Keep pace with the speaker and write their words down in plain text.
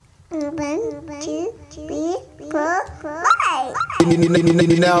You're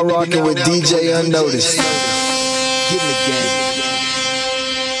now rocking with DJ-Unnoticed. Get in the game.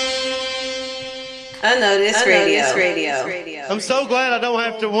 Unnoticed Radio. I'm so glad I don't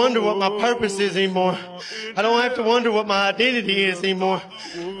have to wonder what my purpose is anymore. I don't have to wonder what my identity is anymore.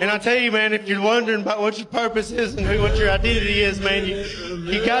 And I tell you, man, if you're wondering about what your purpose is and what your identity is, man,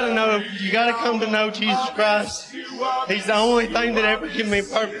 you gotta know, you gotta come to know Jesus Christ. He's the only thing that ever gives me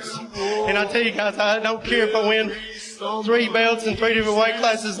purpose. And I tell you guys, I don't care if I win 3 belts in 3 different weight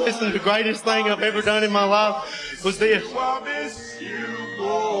classes. Listen, the greatest thing I've ever done in my life was this.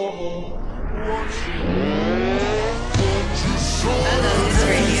 Unnoticed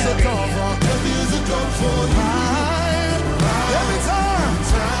Radio. Every time,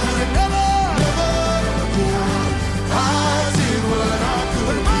 you never, I did what I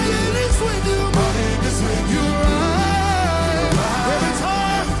could. My head is with you, you right. Every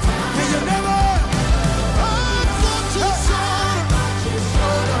time, and you never, I thought you should.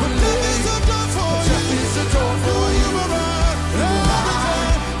 But nothing's a door for you. Nothing's a door for you, right.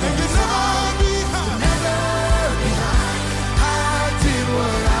 Every time, and you never behind. I did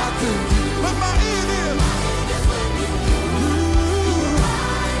what I could. But my head is.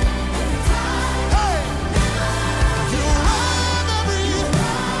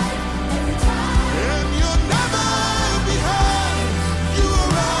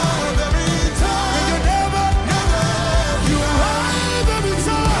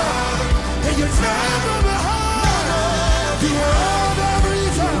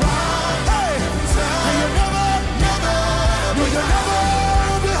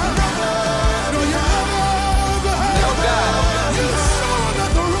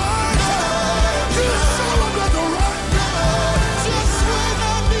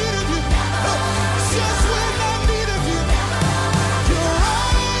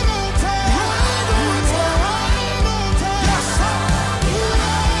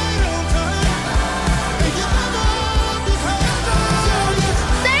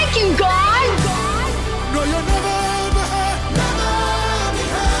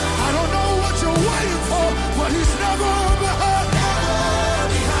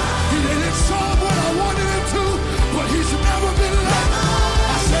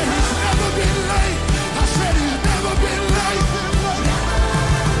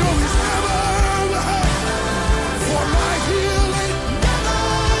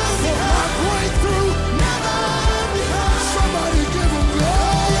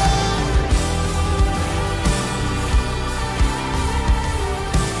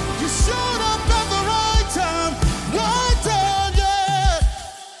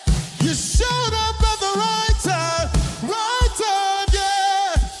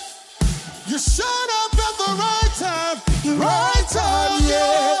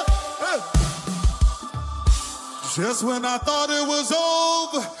 Just when I thought it was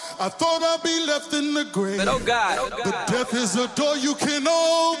over, I thought I'd be left in the grave. But oh God, But death is a door you can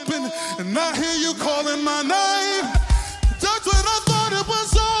open, and I hear you calling my name. Just when I thought it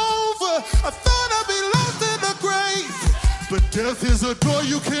was over, I thought I'd be left in the grave. But death is a door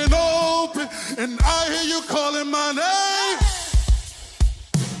you can open, and I hear you calling my name.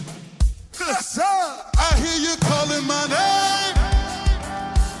 Yes, sir. I hear you calling my name.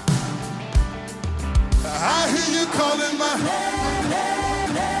 I hear you calling my name.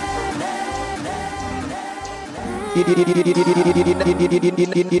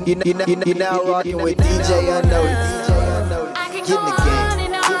 You're now rocking with DJ-Unnoticed. Get in the game.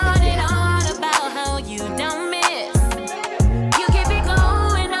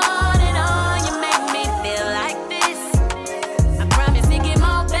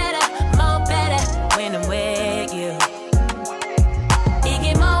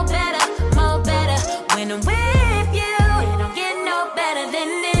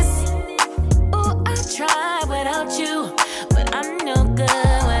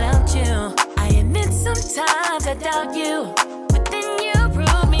 I doubt you, but then you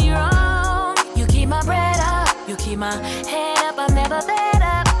prove me wrong. You keep my bread up, you keep my head up, I'm never fed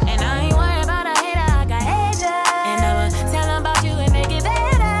up. And I ain't worried about a hater, I got haters. And I'ma tell them about you and make it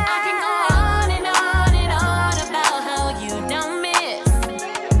better. I can go on and on and on about how you don't miss.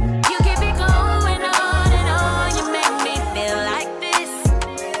 You keep it going on and on, you make me feel like this.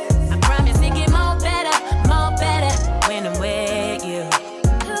 I promise it get more better when I'm with you.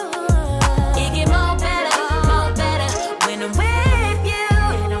 It get more better.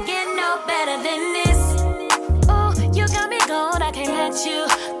 You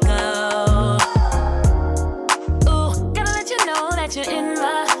go. Ooh, gotta let you know that you're in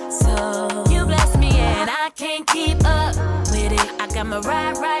my soul. You bless me and I can't keep up with it. I got my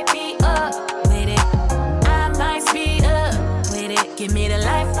right beat up with it. I might speed up with it. Give me the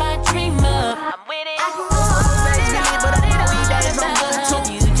life I dream of. I'm with it. I can go on and on about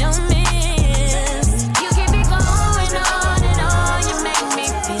you don't miss. You keep it going on and on. You make me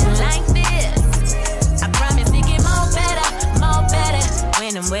feel like this. I promise to get more better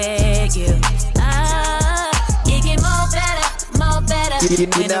when I'm with you. You get more better You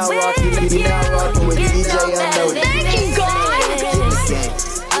now rocking with DJ-Unnoticed. Thank you, God.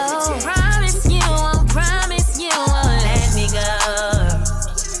 Oh, promise you won't let me go.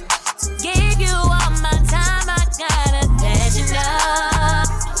 Give you all my time, I gotta let you know.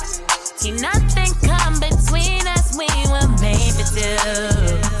 Can nothing come between us, we were made for two.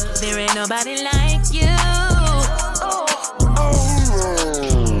 There ain't nobody like you.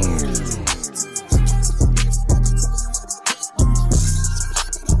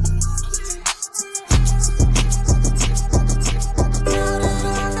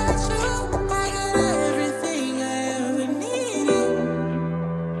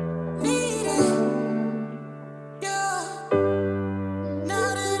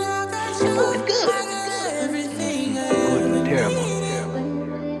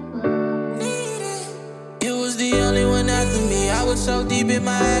 So deep in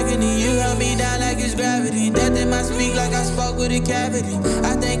my agony, you held me down like it's gravity. Death in my speak like I spoke with a cavity.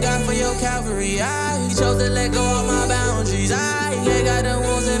 I thank God for your Calvary. I chose to let go of my boundaries. I ain't got the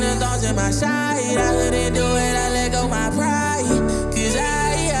wounds and the thorns in my side. I couldn't do it, I let go my pride. Cause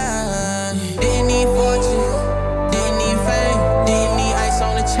I didn't need fortune, didn't need fame, didn't need ice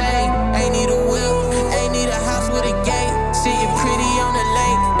on the chain. Ain't need a whip, ain't need a house with a gate. Sitting pretty on the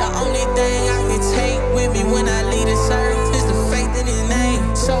lake. The only thing I can take with me when I leave this earth.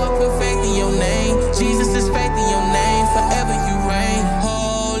 So I put faith in your name. Jesus is faith in your name. Forever you reign.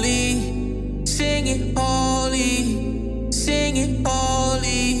 Holy, sing it holy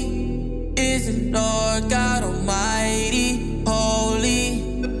is the Lord God Almighty. Holy,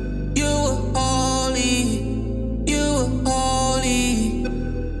 you are holy. You're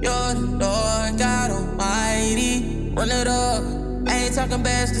the Lord God Almighty. Run it up. I ain't talking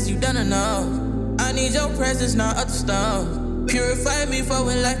bad cause you done enough. I need your presence, not other stuff. Purify me for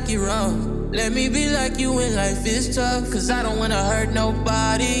when life get wrong. Let me be like you when life is tough. Cause I don't wanna hurt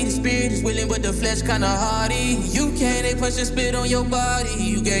nobody. The spirit is willing but the flesh kinda hardy. You can't, they punch and spit on your body.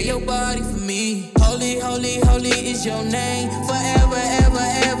 You gave your body for me. Holy, holy, holy is your name. Forever, ever,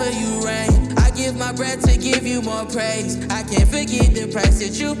 ever you reign. I give my breath to give you more praise. I can't forget the price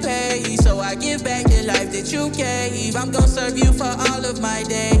that you paid. So I give back the life that you gave. I'm gonna serve you for all of my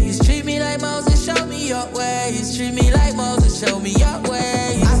days. Treat me like Moses, show me your ways. Treat me like Moses, show me your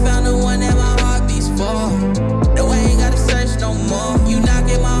ways. I found the one that my heart beats for. No, I ain't gotta search no more. You knock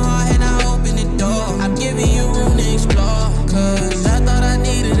at my heart and I open the door. I'm giving you room to explore. Cause I thought I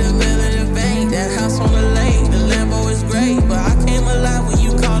needed a million in vain. That house on the lake, the Lambo is great. But I came alive when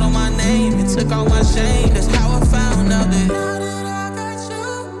you called on my name. And took all my shame, that's how I found out that now that I got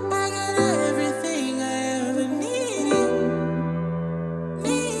you, I got everything I ever needed.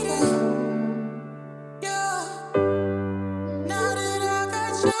 Yeah. Now that I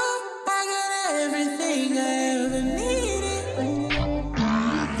got you, I got everything I ever needed.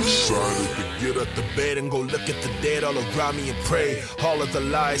 Decided to get out the bed and go look at the dead all around me and pray. All of the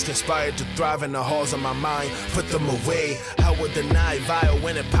lies conspired to thrive in the halls of my mind. Put them away. I would deny vile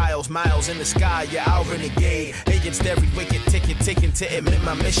when it piles miles in the sky. Yeah, I'll renegade against every wicked ticket ticking to admit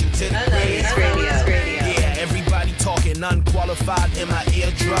my mission to the grave. Yeah, everybody talking unqualified in my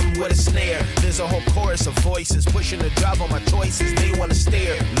eardrum with a snare. There's a whole chorus of voices pushing the drive on my choices. They wanna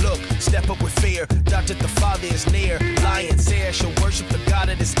stare. Look, step up with fear. Doubt that the Father is near. Lions here shall worship the God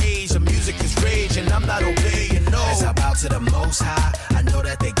of this age. The music is rage and I'm not obeying. No. As I bow to the Most High, I know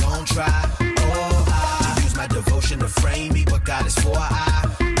that they gon' try. To use my devotion to frame me, but God is for I.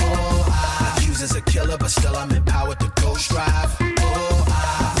 Accused as a killer, but still I'm empowered to go strive.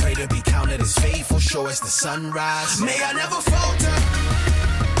 I pray to be counted as faithful, sure as the sunrise. May I never falter.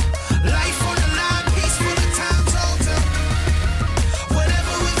 Life on the line, peaceful the time total.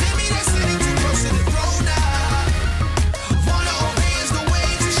 Whatever within me that's sitting too close to the throne now. Wanna obey as the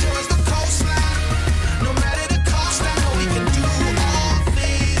waves as sure as the coastline. No matter the cost, I know we can do all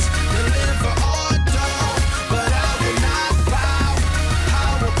things. Deliver or don't, but I will not bow. I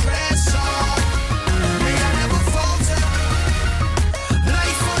will press on. May I never falter.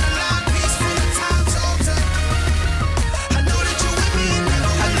 Life on the line, peaceful the time total. I know that you're with me and never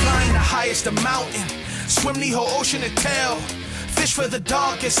I climb the highest of mountain, swim the whole ocean to tell. Fish for the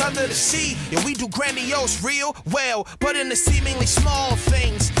darkest under the sea. Yeah, we do grandiose real well, but in the seemingly small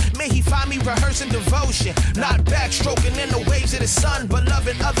things. May he find me rehearsing devotion, not backstroking in the waves of the sun, but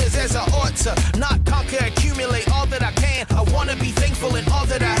loving others as I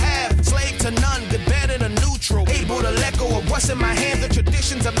compass in my hand, the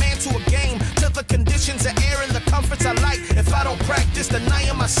traditions of man to a game, to the conditions of air and the comforts I like. If I don't practice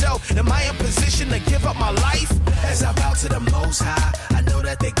denying myself, am I in position to give up my life? As I bow to the Most High, I know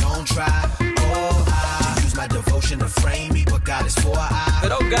that they gon' try. Oh, I use my devotion to frame me, but God is for I.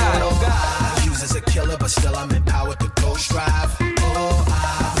 But oh God, Accused as a killer, but still I'm empowered to go strive. Oh,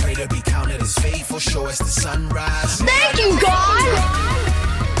 I pray to be counted as faithful, sure as the sunrise. Thank you, God!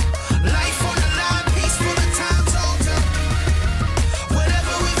 Life on the line, peaceful, the time's older.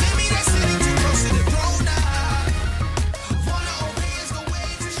 Whatever within me that's sitting too close to the throne now. Wanna obey as the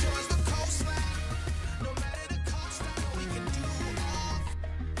waves, as sure as the coastline. No matter the cost, I know we can do all.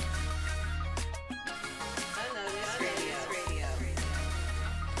 Unnoticed Radio.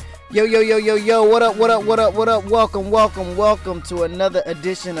 Yo, what up? Welcome to another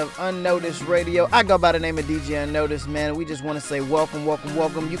edition of Unnoticed Radio. I go by the name of DJ-Unnoticed, man. We just want to say welcome.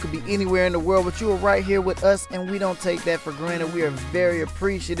 You could be anywhere in the world, but you are right here with us, and we don't take that for granted. We are very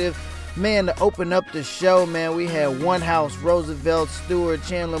appreciative. Man, to open up the show, man, we had One House, Roosevelt, Stewart,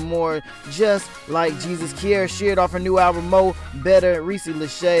 Chandler Moore, Just Like Jesus, Kiera shared off her new album, Mo Better, Reese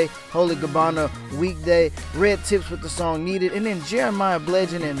Lachey, Holy Gabbana, Weekday, Red Tips with the song Needed, and then Jeremiah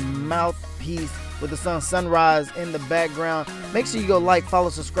Bledgen and Mouthpiece with the song Sunrise in the background. Make sure you go like, follow,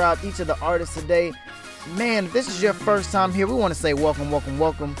 subscribe each of the artists today. Man, if this is your first time here, we want to say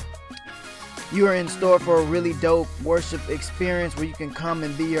welcome. You are in store for a really dope worship experience where you can come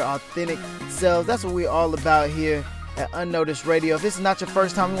and be your authentic selves. That's what we're all about here at Unnoticed Radio. If this is not your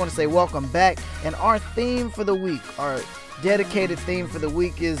first time, we want to say welcome back. And our theme for the week, our dedicated theme for the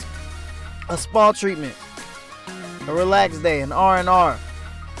week is a spa treatment, a relaxed day, an R&R.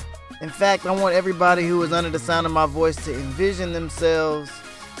 In fact, I want everybody who is under the sound of my voice to envision themselves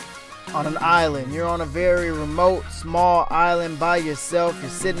on an island. You're on a very remote, small island by yourself. You're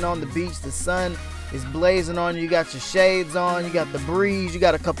sitting on the beach. The sun is blazing on you. You got your shades on. You got the breeze. You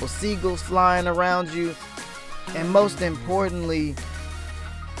got a couple seagulls flying around you. And most importantly,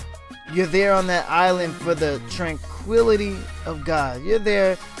 you're there on that island for the tranquility of God. You're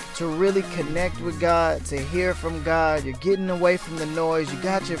there to really connect with God, to hear from God. You're getting away from the noise. You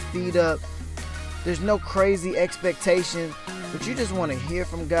got your feet up. There's no crazy expectation, but you just want to hear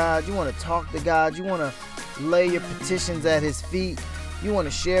from God. You want to talk to God. You want to lay your petitions at His feet. You want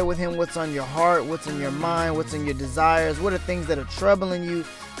to share with Him what's on your heart, what's in your mind, what's in your desires. What are things that are troubling you?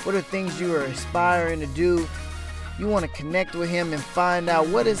 What are things you are aspiring to do? You want to connect with Him and find out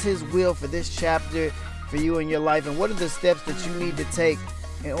what is His will for this chapter for you in your life, and what are the steps that you need to take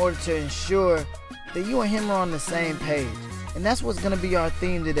in order to ensure that you and Him are on the same page. And that's what's going to be our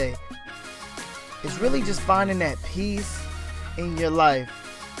theme today. It's really just finding that peace in your life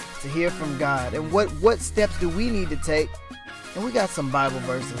to hear from God. And what steps do we need to take? And we got some Bible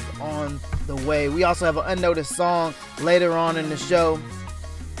verses on the way. We also have an unnoticed song later on in the show.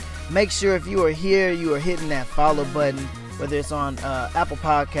 Make sure if you are here, you are hitting that follow button, whether it's on Apple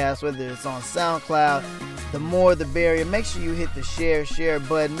Podcasts, whether it's on SoundCloud. The more the barrier. Make sure you hit the share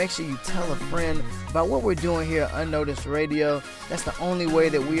button. Make sure you tell a friend about what we're doing here at Unnoticed Radio. That's the only way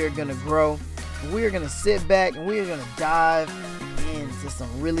that we are going to grow. We are going to sit back and we are going to dive into some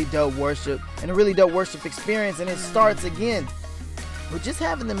really dope worship and a really dope worship experience. And it starts again with just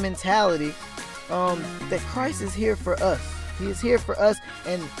having the mentality that Christ is here for us. He is here for us,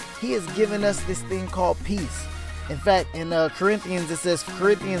 and He has given us this thing called peace. In fact, in Corinthians, it says,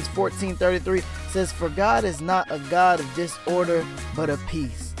 Corinthians 14:33 says, "For God is not a God of disorder, but of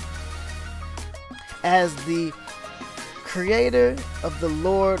peace." As the Creator of the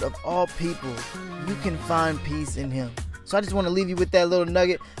Lord of all people, you can find peace in Him. So I just want to leave you with that little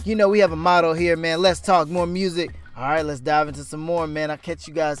nugget. You know, we have a motto here, man. Let's talk more music. All right, let's dive into some more, man. I'll catch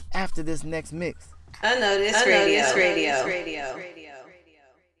you guys after this next mix. Unnoticed Radio.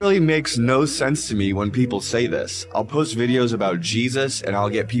 It really makes no sense to me when people say this. I'll post videos about Jesus and I'll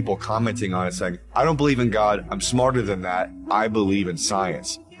get people commenting on it saying, "I don't believe in God. I'm smarter than that. I believe in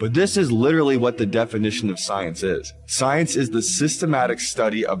science." But this is literally what the definition of science is. Science is the systematic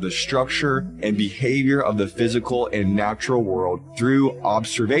study of the structure and behavior of the physical and natural world through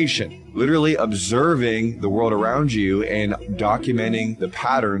observation. Literally observing the world around you and documenting the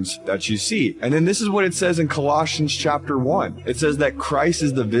patterns that you see. And then this is what it says in Colossians chapter 1. It says that Christ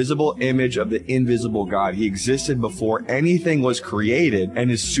is the visible image of the invisible God. He existed before anything was created and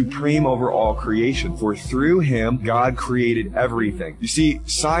is supreme over all creation. For through Him, God created everything. You see,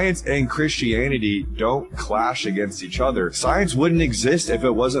 science and Christianity don't clash against each other. Science wouldn't exist if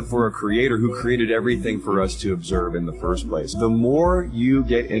it wasn't for a creator who created everything for us to observe in the first place. The more you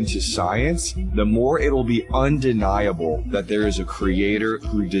get into science, science, the more it'll be undeniable that there is a creator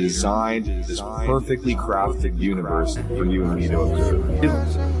who designed this perfectly crafted universe for you and me to observe.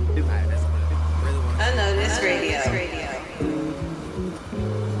 Unnoticed Radio.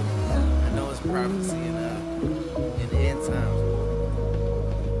 I know it's prophecy in the end times.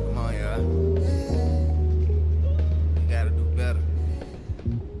 Come on, y'all. You gotta do better.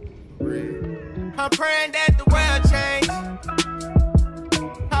 For real. I'm praying that the world change.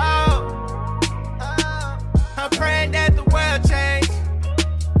 I'm praying that the world change.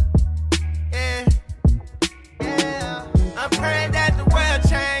 Yeah. I'm praying that the world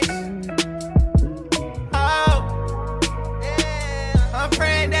change. I'm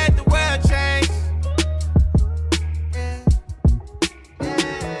praying that the world change.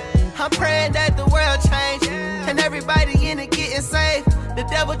 I'm praying that the world change. And everybody in it getting saved. The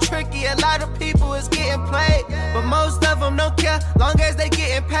devil tricky, a lot of people is getting played. But most of them don't care, long as they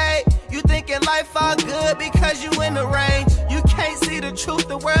getting paid. You thinking life all good because you in the range. You can't see the truth,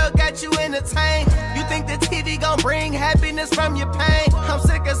 the world got you entertained. You think the TV gon' bring happiness from your pain. I'm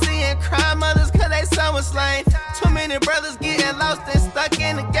sick of seeing crime mothers cause they son was slain. Too many brothers getting lost and stuck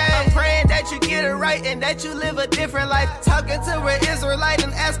in the game. I'm praying that you get it right and that you live a different life. Talking to an Israelite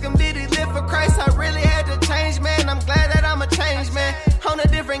and ask him did he live for Christ. I really had to change, man. I'm glad that I'm a changed man. On a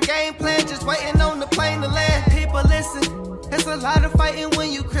different game plan, just waiting on the plane to land. People listen, it's a lot of fighting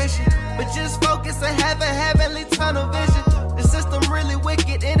when you Christian, but just focus and have a heavenly tunnel vision. The system really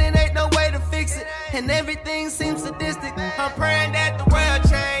wicked and it ain't no way to fix it, and everything seems sadistic. I'm praying that the world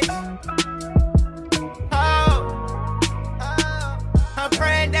change. I'm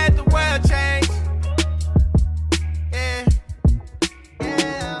praying that the world change. Yeah.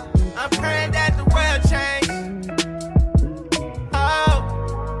 I'm praying that the world change.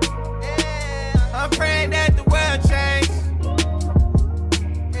 I'm praying that the world change.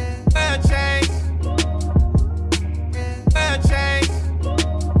 World change. World change.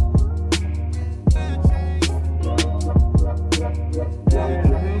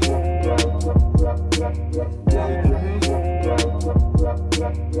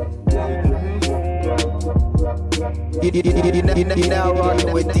 You now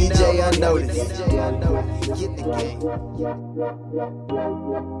rocking with DJ-Unnoticed. Get the game.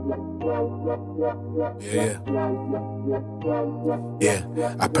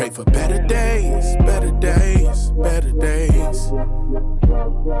 Yeah, I pray for better days, better days, better days.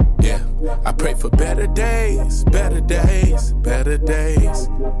 Yeah, I pray for better days, better days, better days.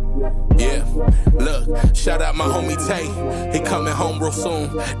 Yeah, look, shout out my homie Tay. He coming home real soon.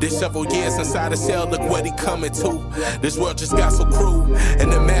 This several years inside a cell, look what he coming to. This world just got so cruel.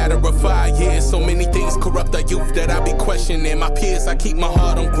 In a matter of 5 years, so many things corrupt our youth that I be questioning. My peers, I keep my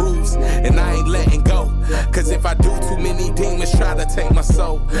heart on grooves, and I ain't letting go. Cause if I do, too many demons try to take my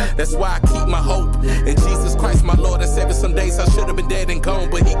soul. That's why I keep my hope in Jesus Christ, my Lord and Savior. Some days I should have been dead and gone,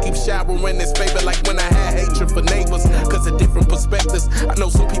 but he keeps showering his favor like when I had hatred for neighbors. Cause of different perspectives, I know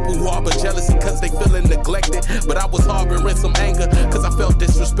some people who harbor jealousy cause they feeling neglected. But I was harboring some anger cause I felt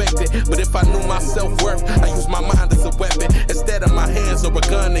disrespected. But if I knew my self-worth, I use my mind as a weapon instead of my hands or a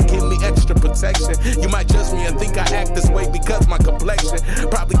gun to give me extra protection. You might judge me and think I act this way because my complexion,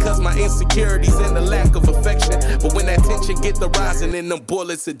 probably cause my insecurities and the lack of affection. But when that tension get the rising and them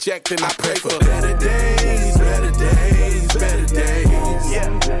bullets ejecting, I pray for better days, better days, better days. Yeah,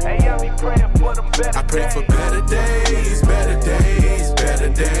 hey, I be praying for them better days. I pray for better days, better days, better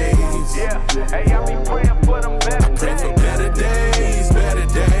days. Yeah, hey, I be praying for them better days. I pray for better days, better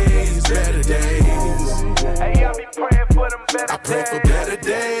days, better days. Hey, I be praying for them better days. I pray for better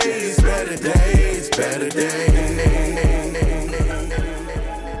days, better days, better days.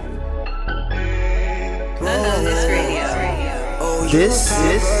 Unnoticed Radio. This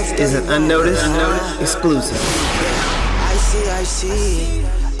is an Unnoticed exclusive. I see.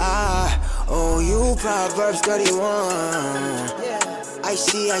 Oh, you Proverbs 31. I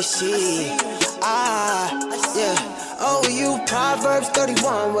see. Yeah. Oh, you Proverbs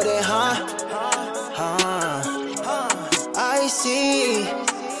 31 with it, huh? I see.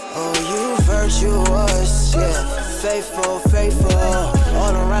 Oh, you virtuous, yeah. Faithful.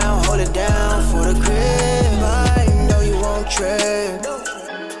 All around, hold it down for the crib. I know you won't trip.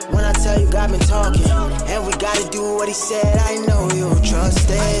 When I tell you God been talking, and we gotta do what he said, I know you'll trust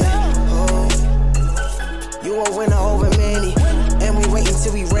it. Oh, you a winner over many, and we waiting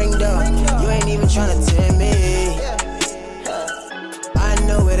till we ringed up. You ain't even tryna tempt me. I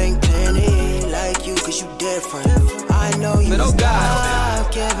know it ain't plenty like you, cause you different. I know you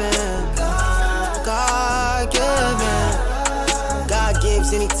God-given. God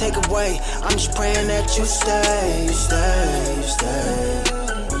gives and he take away. I'm just praying that you stay.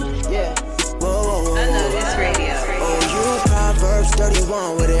 Yeah.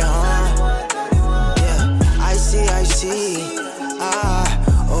 31 with it, huh? Yeah, I see.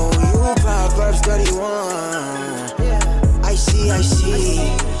 Oh, you Proverbs 31. I see. Yeah.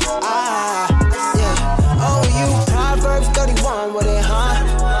 Oh, you Proverbs 31 with it, huh?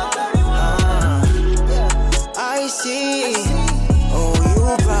 I see. Oh,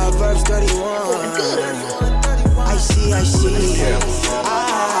 you Proverbs 31. I see.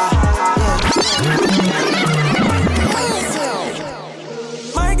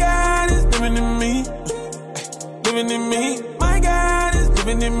 My God is living in me. My God is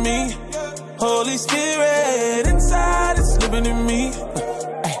living in me. Holy Spirit inside is living in me.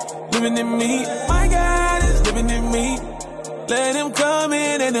 Living in me. My God is living in me. Let him come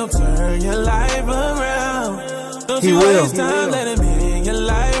in and he'll turn your life around. Don't you waste time, let him in your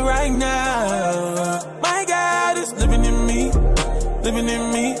life right now. My God is living in me. Living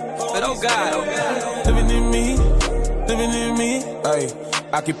in me. But oh God. Living in me. Hey,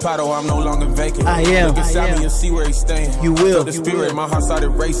 occupado, I'm no longer vacant. I am. Look inside me and see where he's staying. You will. Feel the spirit, my heart started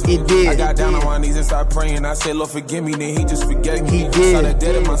racing. It did. I got down on my knees and started praying. I said, Lord, forgive me. Then he just forgave me. He did. Saw the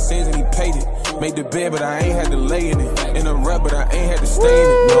debt of my sins and he paid it. Made the bed, but I ain't had to lay in it. In the rut, but I ain't had to stay in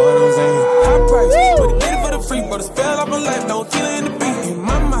it. Know what I'm saying? High price, but he did it for the free. But the spell off my life, no killer in the beat. In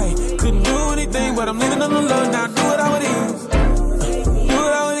my mind, couldn't do anything, but I'm leaning on the Lord. Now do it how it is.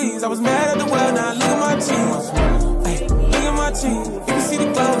 I was mad at the world, now look at my cheese. Look at my cheese. You can see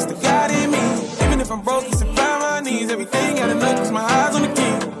the clothes, the God in me. Even if I'm broke, it's supply my needs. Everything got enough, cause my eyes on the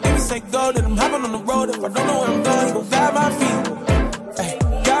king. If it say go, then I'm hopping on the road. If I don't know where I'm going, he gon' guide my feet.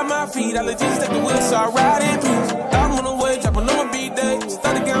 Guide my feet, I let Jesus take the wheel, so I ride in peace. I'm on the way, dropping on my beat day.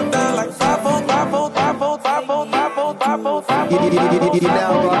 Started counting down like 5 4 5 4 5 4 5 4 5 4 5 4 5 4. You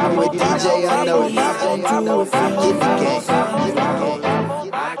now rocking with DJ-Unnoticed.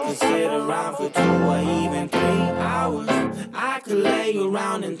 I could sit around for 2 or even 3 hours. I could lay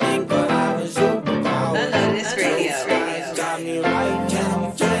around and think, but I was superpower. Unnoticed Radio. Got me right now,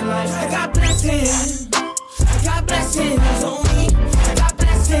 I'm feeling like I got blessings. I got blessings on me. I got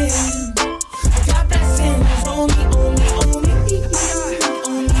blessings. I got blessings on me, on me, on me.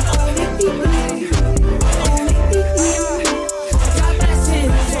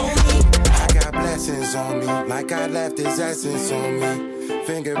 On me, like I left his essence on me.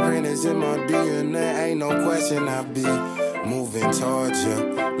 Fingerprint is in my DNA, ain't no question I be moving towards you.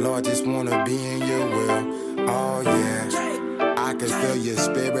 Lord, just wanna be in your will. Oh yeah, I can feel your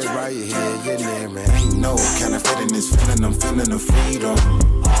spirit right here, you're near me. Ain't no counterfeiting this feeling, I'm feeling the freedom.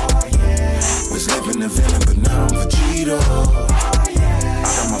 Oh yeah, was living the villain, but now I'm Vegeta. I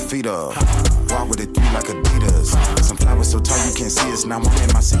got my feet up, walk with it 3 like Adidas. Some flowers so tall you can't see us. Now I'm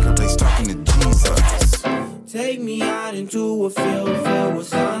in my secret place talking to Jesus. Take me out into a field filled with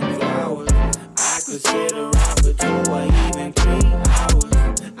sunflowers. I could sit around for 2 or even 3 hours.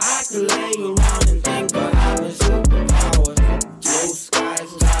 I could lay around and think, but I'm a superpower. Blue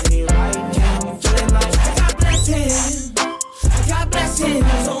skies got me right now, I'm feeling like I got blessings. I got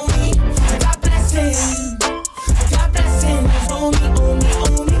blessings on me. I got blessings. I got blessings on me, on me,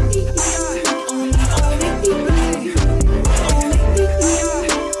 on me.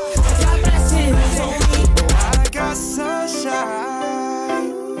 Sunshine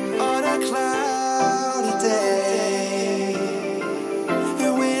on a cloudy day,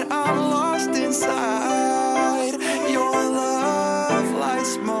 and when I'm lost inside, your love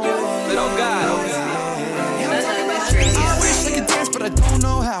lights my way. But oh God. I wish I could dance, but I don't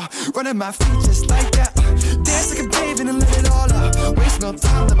know how. Running my feet just like that. Dance like I'm David and let it all out. Waste no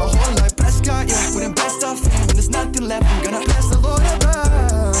time, live my whole life. Bless God, yeah. With him best off him, when there's nothing left, I'm gonna bless the Lord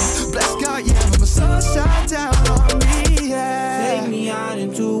above. Bless God, yeah. When my sun shine down on me, yeah. Take me out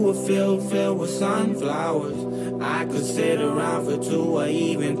into a field filled with sunflowers. I could sit around for 2 or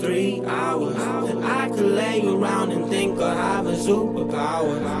even 3 hours. I could lay around and think of having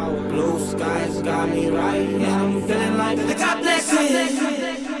superpowers. Blue skies got me right now, I'm feeling like I got blessings.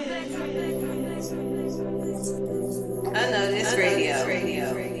 Unnoticed Radio.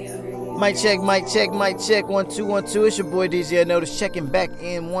 Mic check. 1 2 1 2. It's your boy DJ-Unnoticed checking back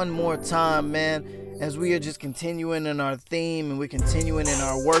in one more time, man. As we are just continuing in our theme and we're continuing in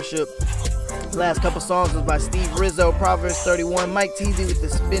our worship. The last couple songs was by Steve Rizzo, Proverbs 31, Mike Teasy with the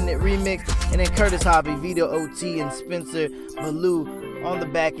Spin It remix, and then Curtis Hobby, Vito OT, and Spencer Ballou on the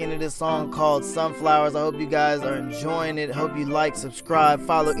back end of this song called Sunflowers. I hope you guys are enjoying it. Hope you like, subscribe,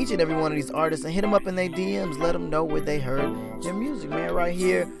 follow each and every one of these artists, and hit them up in their DMs. Let them know where they heard their music, man, right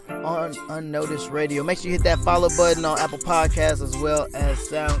here on Unnoticed Radio. Make sure you hit that follow button on Apple Podcasts as well as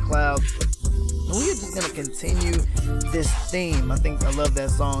SoundCloud. And we're just going to continue this theme. I think I love that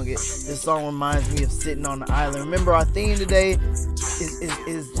song. This song reminds me of sitting on the island. Remember, our theme today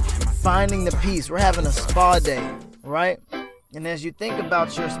is finding the peace. We're having a spa day, right? And as you think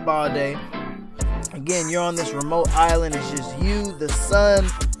about your spa day, again, you're on this remote island. It's just you, the sun,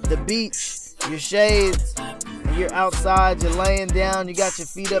 the beach, your shades, and you're outside, you're laying down, you got your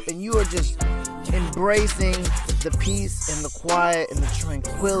feet up, and you are just embracing the peace and the quiet and the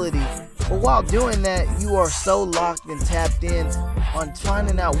tranquility. But while doing that, you are so locked and tapped in on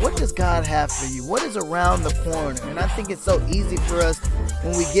finding out, what does God have for you? What is around the corner? And I think it's so easy for us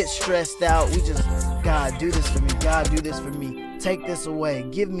when we get stressed out. We just, God, do this for me. God, do this for me. Take this away.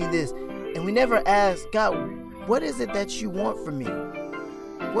 Give me this. And we never ask, God, what is it that you want from me?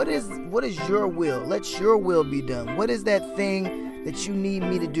 What is your will? Let your will be done. What is that thing that you need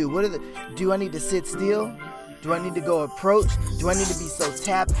me to do? Do I need to sit still? Do I need to go approach? Do I need to be so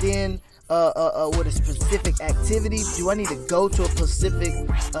tapped in with a specific activity? Do I need to go to a specific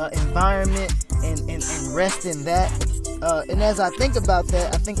environment and rest in that? And as I think about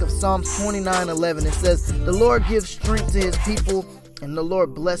that, I think of Psalms 29:11. It says, the Lord gives strength to his people, and the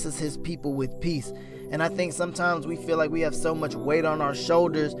Lord blesses his people with peace. And I think sometimes we feel like we have so much weight on our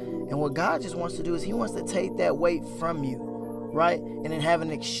shoulders, and what God just wants to do is he wants to take that weight from you, right? And then have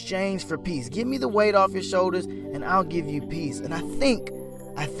an exchange for peace. Give me the weight off your shoulders and I'll give you peace. And I think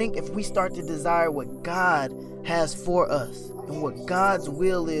if we start to desire what God has for us and what God's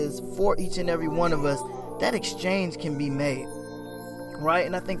will is for each and every one of us, that exchange can be made, right?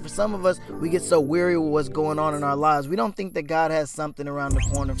 And I think for some of us, we get so weary with what's going on in our lives, we don't think that God has something around the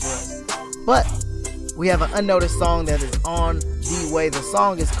corner for us. But we have an unnoticed song that is on the way. The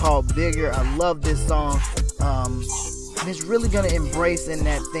song is called Bigger. I love this song. And it's really going to embrace in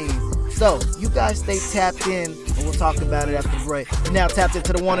that theme. So, you guys stay tapped in, and we'll talk about it after the break. You're now tapped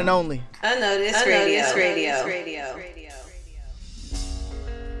into the one and only Unnoticed Radio.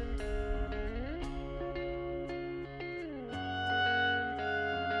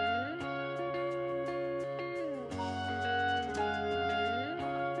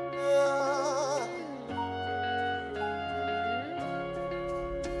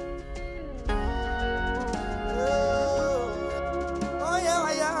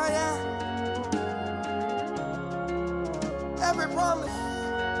 Every promise,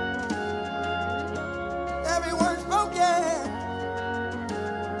 every word spoken,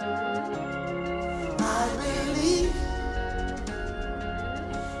 I believe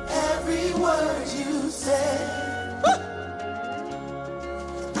every word you said.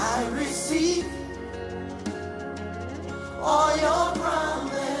 I receive all your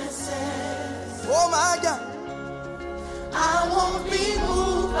promises. Oh my God, I won't be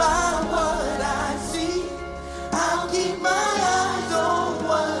moved by what I see. I'll keep my eyes on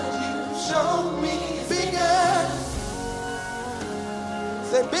what you show me. Bigger.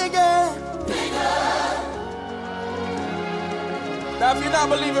 Say bigger. Bigger. Now if you're not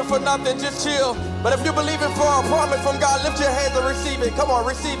believing for nothing, just chill. But if you're believing for a promise from God, lift your hands and receive it. Come on,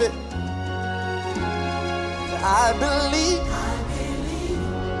 receive it. I believe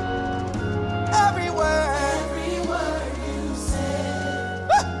every word you said.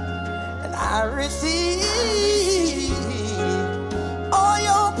 And I receive all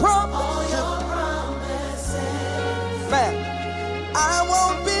your promises. Man, I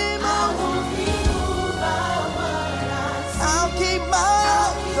won't be moved by what I see. I'll keep my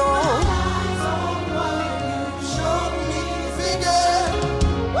eyes on what you show me. Bigger.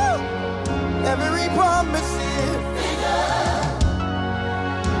 Woo. Every promise is bigger.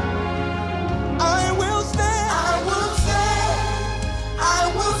 I will stand. I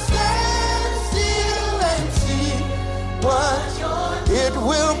will stand still and see what it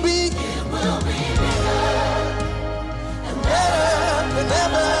will be. Bigger and better than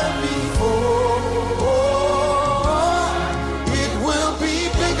ever before. It will be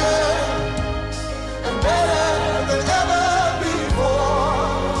bigger and better than ever before.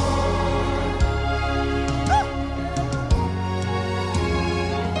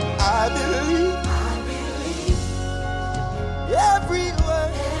 I believe every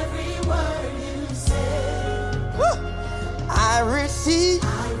word you said. I receive.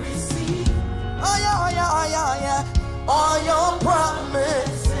 Oh yeah. All your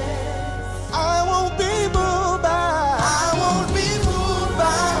promises. I won't be moved by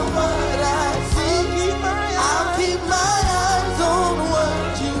what I see. I'll keep my eyes on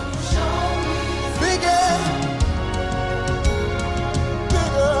what you show me. Bigger.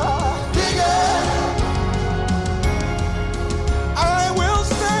 I will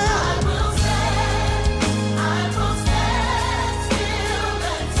stand still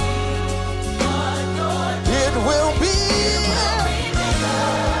and see what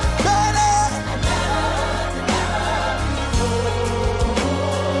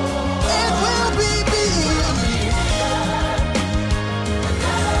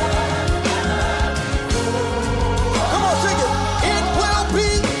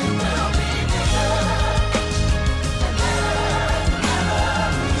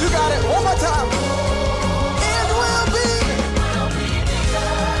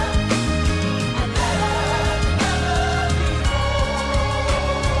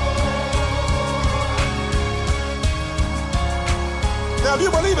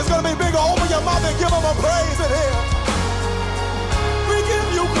you believe it's going to be bigger, open your mouth and give him a praise in here. We give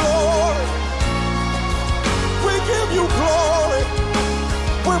you glory. We give you glory.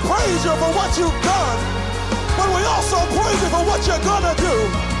 We praise you for what you've done, but we also praise you for what you're going to do.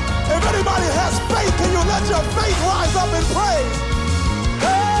 If anybody has faith, can you let your faith rise up in praise?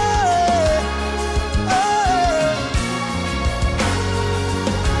 Hey, hey.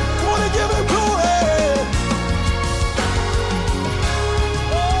 Come on and give him glory.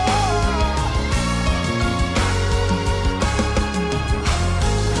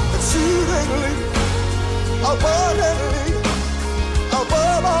 Exceedingly, abundantly,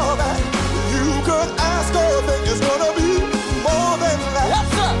 above all that you could ask or think is gonna be more than that. Yes,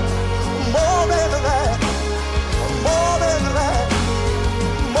 sir. More than that. More than that.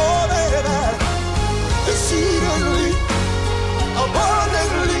 More than that. Exceedingly,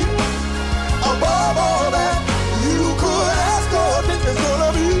 abundantly, above all that you could ask or think is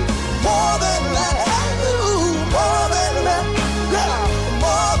gonna be more than that. Ooh, more than that. Yeah,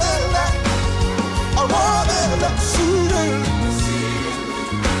 more than that. More than that. Exceedingly.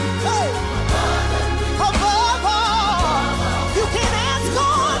 Hey. Above all, you can ask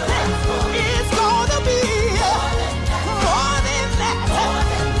on that. It's gonna be more than that.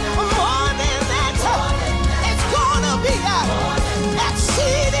 More than that. It's gonna be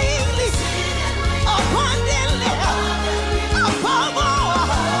exceedingly, abundantly, above all,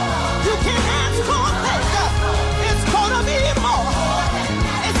 you can ask on that. It's gonna be more.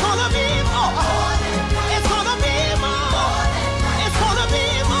 It's gonna be more. It's gonna be more. It's gonna be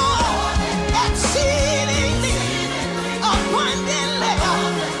more. Exceedingly, abundantly,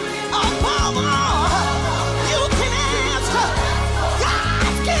 above all, you can ask.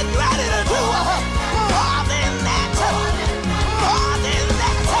 God's getting ready to do more than that. More than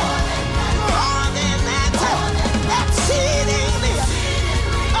that. More than that. Exceedingly,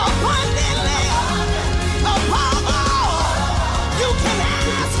 abundantly, above all, you can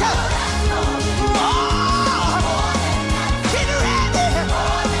ask. More. Get ready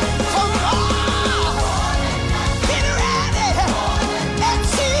for more. Get ready.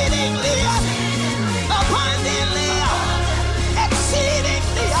 Exceedingly, abundantly,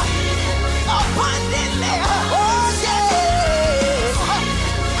 exceedingly, abundantly. Oh, yeah.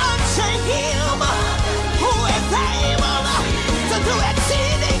 Unto him who is able to do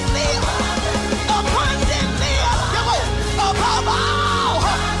exceedingly, abundantly, above all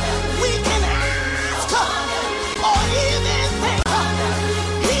we can ask or even think.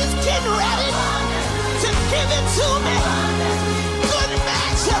 He's getting ready to give it to me. Good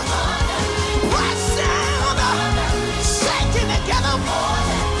measure, pressed down, shaking together,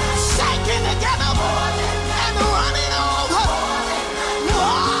 and running over.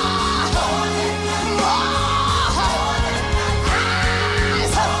 More.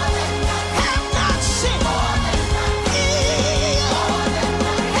 Eyes have not seen, ears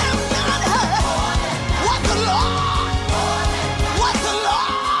have not heard what the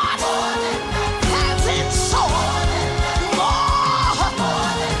Lord has in store. More.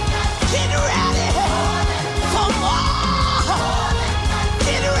 Get ready for more.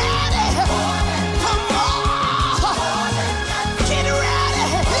 Get ready for more. Get ready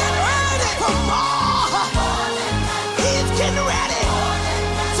for more. He's getting ready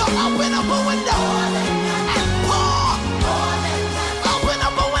to open up a window and pour. Open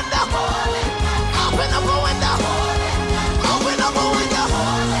up a window. Open up a window. Open up a window.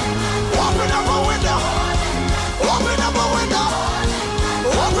 Open up a window. Open up a window.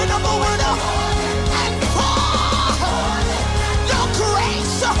 Open up a window and pour. Your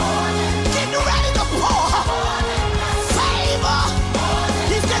grace getting ready to pour. Favor,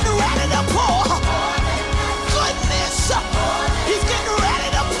 he's getting ready to pour. Goodness, he's getting ready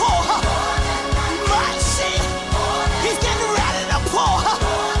to pour. Mercy, he's getting ready to pour.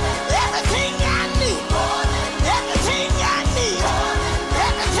 Everything I need. Everything I need.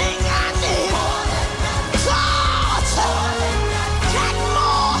 Everything I need. God, got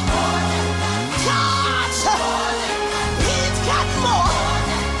more. God, he's got more.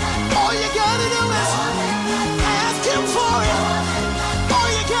 All you gotta do is ask him for it. All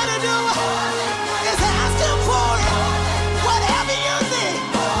you gotta do is ask him for it. Whatever you need.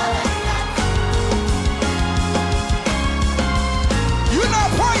 You're not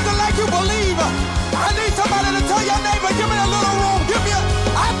praising like you believe. I need somebody to tell your neighbor, give me a little room.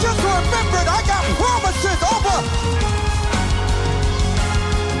 I just remembered I got promises over.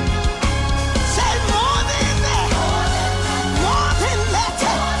 Say more than that. More than that.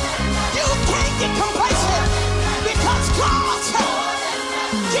 You can't get complacent because God's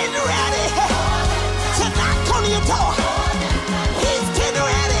getting ready to knock on your door. He's getting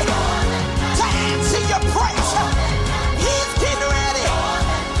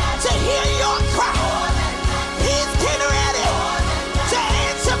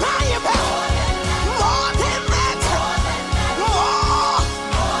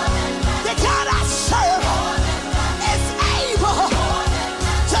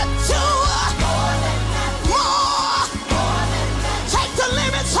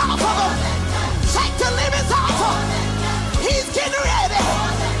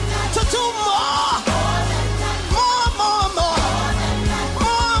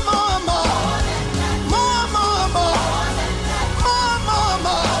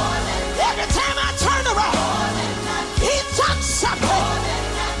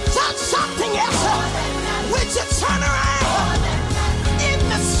you turn around in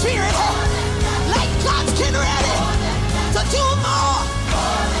the spirit like God's getting ready to do more.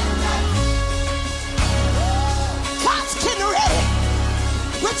 God's getting ready.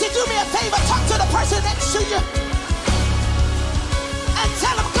 Would you do me a favor? Talk to the person next to you and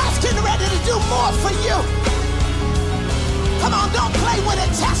tell them God's getting ready to do more for you. Come on, don't play with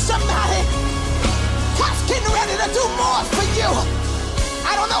it. Tell somebody God's getting ready to do more for you.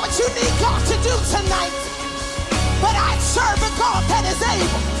 I don't know what you need God to do tonight, but I serve a God that is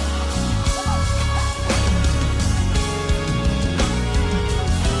able.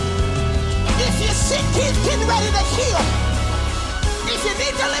 If you're sick, He's getting ready to heal. If you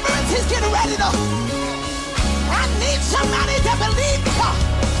need deliverance, He's getting ready to. I need somebody to believe God.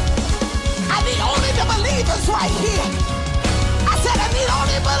 I need only the believers right here. I said I need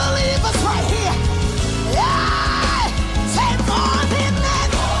only believers right here. Yeah! Say more than that.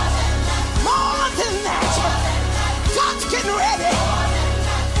 More than that. God's getting ready.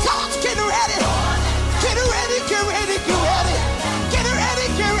 God's getting ready. Get ready, get ready, get ready. Get ready,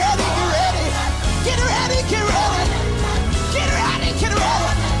 get ready, get ready. Get ready, get ready. Get ready, get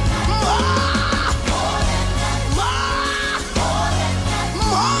ready.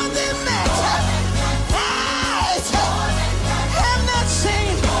 More than that. Eyes have not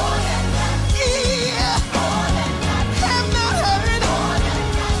seen. Ear have not heard.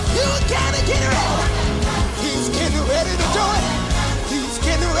 You gotta get ready. He's getting ready to do it. He's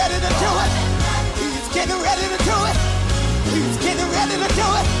getting ready to do it. He's getting ready to do it. He's getting ready to do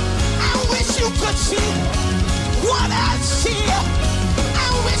it. I wish you could see what I see. I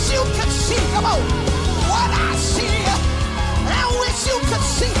wish you could see. Come on. What I see. I wish you could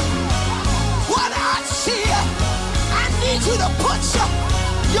see what I see. I need you to put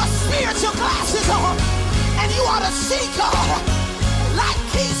your spiritual glasses on, and you ought to see God like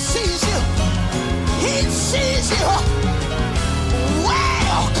He sees you. He sees you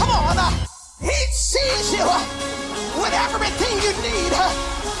well. Come on. He sees you with everything you need.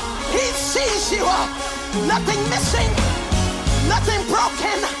 He sees you. Nothing missing, nothing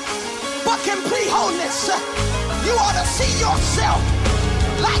broken, but complete wholeness. You ought to see yourself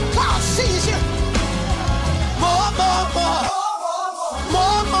like God sees you. More, more, more.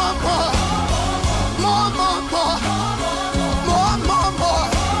 More, more, more. More, more, more. More, more, more.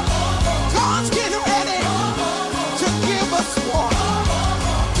 God's getting ready to give us more.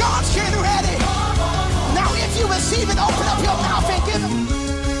 God's getting ready. Now if you receive it, open up your mouth and give Him.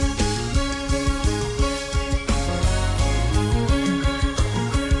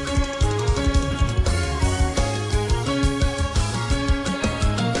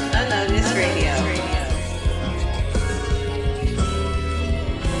 Unnoticed Radio.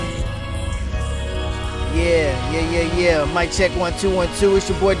 Yeah. Mic check 1 2 1 2. It's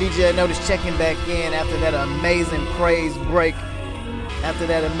your boy DJ-Unnoticed checking back in after that amazing praise break.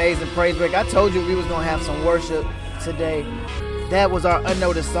 I told you we was gonna have some worship today. That was our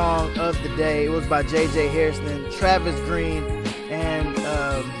unnoticed song of the day. It was by J.J. Harrison, Travis Green, and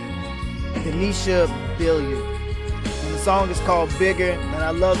Denisha Billiard. And the song is called Bigger, and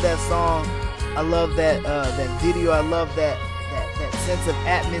I love that song. I love that video. I love that sense of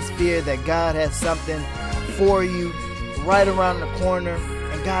atmosphere that God has something for you right around the corner,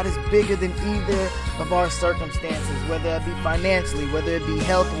 and God is bigger than either of our circumstances, whether it be financially, whether it be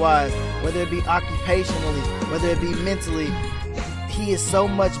health-wise, whether it be occupationally, whether it be mentally. He is so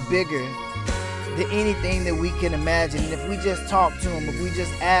much bigger than anything that we can imagine. And if we just talk to Him, if we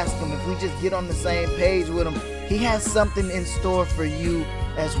just ask Him, if we just get on the same page with Him, He has something in store for you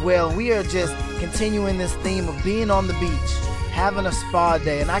as well. We are just continuing this theme of being on the beach, having a spa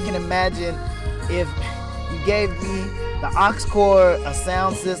day. And I can imagine if you gave me the aux cord, a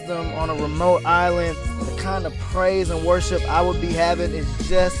sound system on a remote island, the kind of praise and worship I would be having is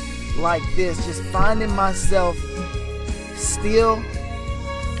just like this. Just finding myself still,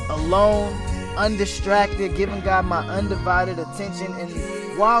 alone, undistracted, giving God my undivided attention, and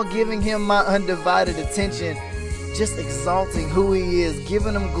while giving Him my undivided attention, just exalting who He is,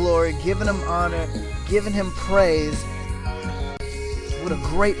 giving Him glory, giving Him honor, giving Him praise with a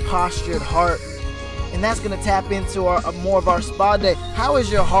great postured heart. And that's going to tap into more of our spa day. How is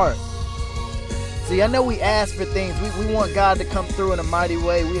your heart? See, I know we ask for things. We want God to come through in a mighty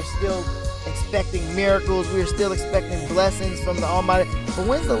way. We are still expecting miracles. We are still expecting blessings from the Almighty. But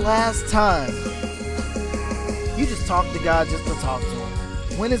when's the last time you just talked to God just to talk to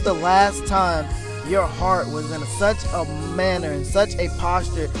Him? When is the last time your heart was in such a manner, in such a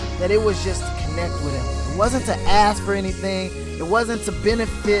posture that it was just to connect with Him? It wasn't to ask for anything. It wasn't to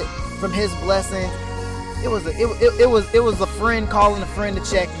benefit from His blessings. It was a friend calling a friend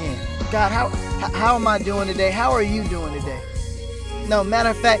to check in. God, how am I doing today? How are you doing today? No, matter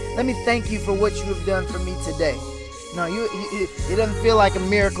of fact, let me thank you for what you have done for me today. No, it doesn't feel like a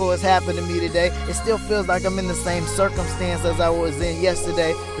miracle has happened to me today. It still feels like I'm in the same circumstance as I was in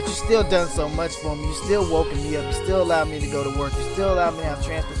yesterday, but you still done so much for me. You still woken me up. You still allowed me to go to work. You still allowed me to have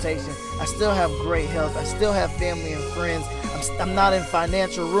transportation. I still have great health. I still have family and friends. I'm not in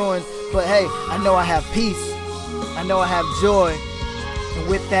financial ruin, but hey, I know I have peace. I know I have joy. And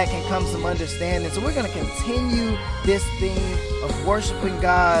with that can come some understanding. So we're going to continue this theme of worshiping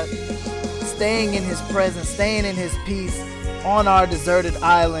God, staying in his presence, staying in his peace on our deserted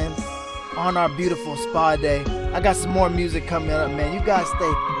island, on our beautiful spa day. I got some more music coming up, man. You guys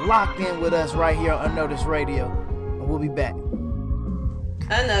stay locked in with us right here on Unnoticed Radio, and we'll be back.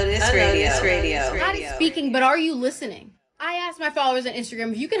 Unnoticed Radio. God is speaking, but are you listening? I asked my followers on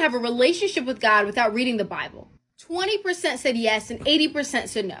Instagram if you can have a relationship with God without reading the Bible. 20% said yes and 80%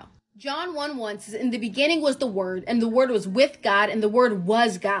 said no. John 1:1 says, "In the beginning was the Word, and the Word was with God, and the Word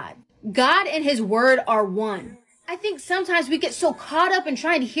was God." God and his word are one. I think sometimes we get so caught up in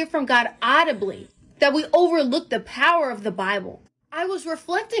trying to hear from God audibly that we overlook the power of the Bible. I was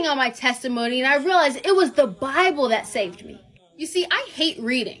reflecting on my testimony and I realized it was the Bible that saved me. You see, I hate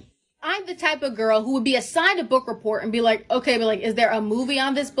reading. I'm the type of girl who would be assigned a book report and be like, okay, but is there a movie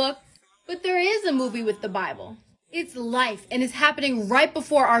on this book? But there is a movie with the Bible. It's life and it's happening right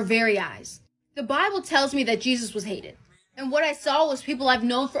before our very eyes. The Bible tells me that Jesus was hated. And what I saw was people I've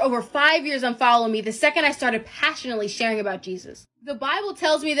known for over 5 years unfollow me the second I started passionately sharing about Jesus. The Bible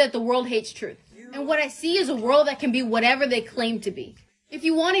tells me that the world hates truth. And what I see is a world that can be whatever they claim to be. If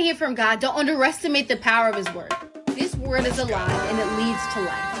you want to hear from God, don't underestimate the power of his word. This word is alive and it leads to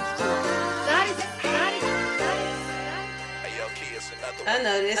life. God is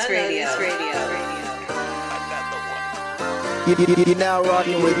Unnoticed Radio. You're now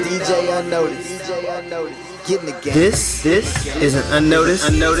rocking with DJ-Unnoticed. Get in the game. This is an Unnoticed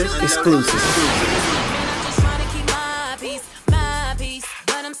exclusive. Just trying to keep my peace,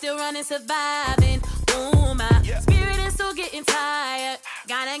 but I'm still running, surviving. Ooh, my spirit is still getting tired.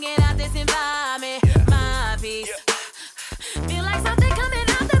 Gotta get out this environment. My peace. Feel like something coming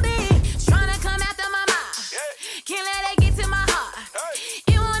after me, trying to come after my mind. Can't let it get to my heart.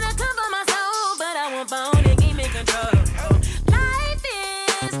 It wanna come for my soul, but I won't bone and keep me control. Life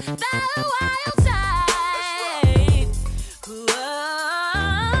is the wild side.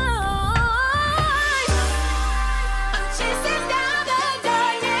 I'm chasing down the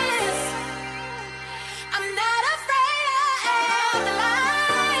darkness. I'm not afraid, I am the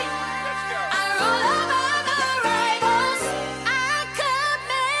light. I rule over the rivals. I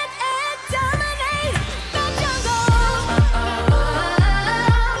command and dominate the jungle.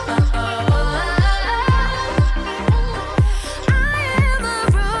 I am a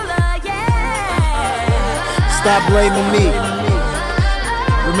ruler, yeah. Stop blaming me.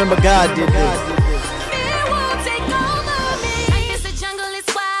 Remember, God did this. Fear won't take over me. Life is a jungle,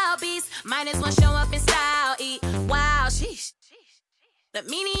 it's wild beast. Minus one show up in style, eat wow, sheesh. The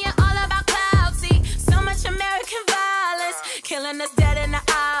media all about cloud, see so much American violence, killing us dead in the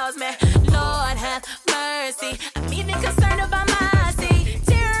aisles, man. Lord have mercy. I'm even concerned about my seat.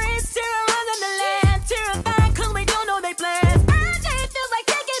 Terrorists terrorizing the land, terrified 'cause we don't know they plans. Urgent feels like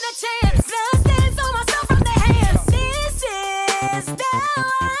taking a chance. Blood stains on myself from their hands. This is the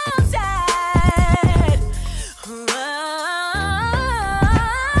outside.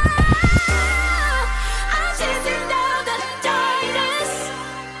 I'm chasing down the darkness.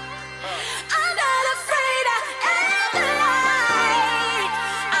 I'm not afraid, I am the light.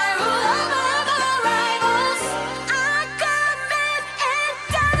 I rule over the rivals. I command and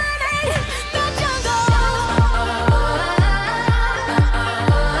dominate the jungle.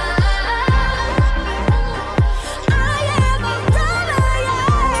 I am a ruler, yeah.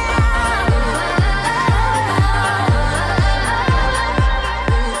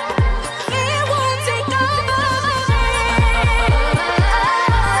 Fear won't take over me.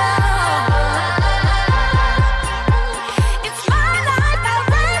 It's my life, I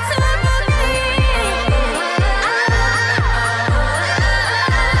ran to believe.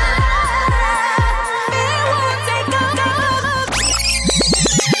 Fear won't take over.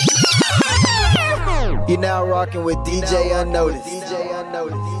 You're now rocking with DJ-Unnoticed.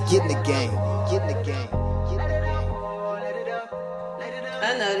 Get in the game.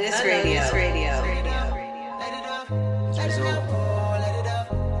 Unnoticed Radio.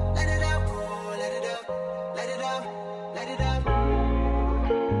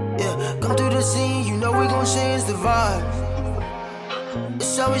 Yeah, come through the scene, you know we gon' change the vibe. It's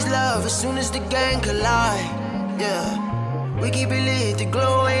It's always love as soon as the gang collide. Yeah, we keep it lit, the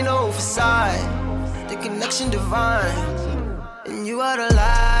glow ain't no facade. The connection divine, and you are the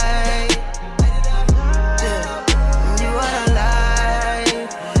light. Yeah, and you are the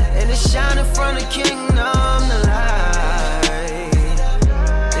light, and it's shining from the kingdom, the light.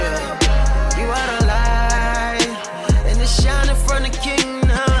 Yeah, you are the light, and it's shining from the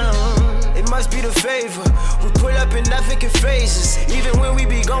kingdom. It must be the favor. We pull up and nothing can face us. Even when we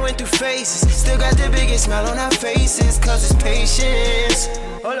be going through phases, still got the biggest smile on our faces, cause it's patience.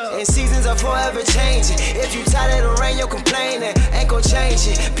 And seasons are forever changing. If you tired of the rain, you're complaining, ain't gon' change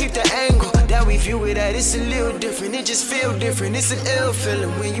it. Peep the angle that we view it at. It's a little different, it just feel different. It's an ill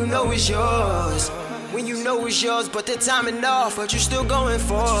feeling when you know it's yours. When you know it's yours, but the timing off, but you're still going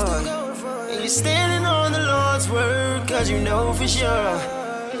for it. And you're standing on the Lord's word, cause you know for sure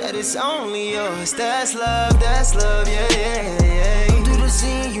that it's only yours. That's love, yeah, yeah, yeah. Come through the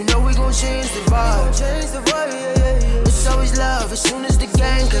scene, you know we gon' change the vibe. It's always love as soon as the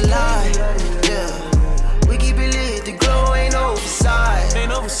gang collide. Yeah, we keep it lit, the glow ain't no facade. The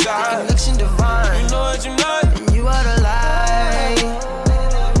connection divine. You know what you know. And you are the light.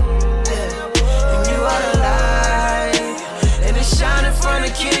 Yeah, and you are the light, and it's shining from the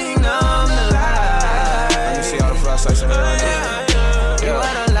kingdom, the light. Let me see all the flashlights in the room. You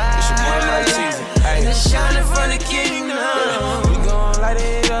are the light, and it's shining from the kingdom. We gon' light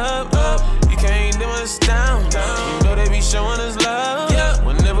it up, up. You can't dim us down. You know they be showing us love.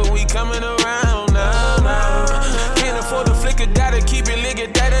 Whenever we coming around, can't afford to flicker, gotta keep it lit,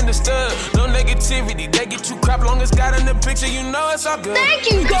 get that understood. No negativity, they get you crap, long as God in the picture, you know it's all good.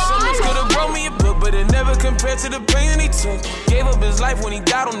 Thank you, God. Someone could've wrote me a book, but it never compared to the pain that he took. Gave up his life when he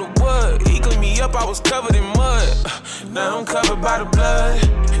died on the wood. He cleaned me up, I was covered in mud. Now I'm covered by the blood.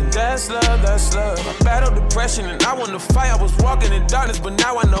 And that's love, that's love. I battled depression and I wanted to fight. I was walking in darkness, but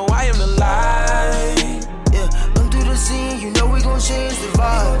now I know I am the light. Yeah, come through the scene, you know we gon' change the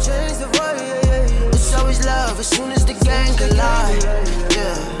vibe. It's always love as soon as the gang collide.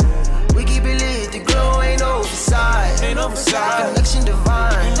 Yeah, we keep it lit, the glow ain't no facade. The connection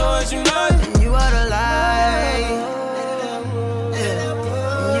divine. You know what you know. And you are the light. Yeah,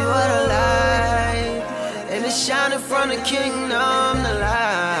 and you are the light, and it's shining from the kingdom, the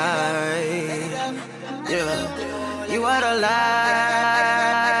light. Yeah, you are the light.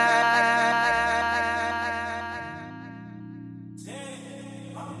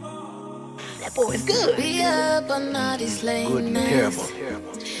 Boy's good. Be up on all these late nights,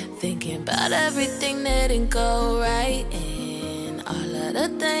 thinking about everything that didn't go right, and all of the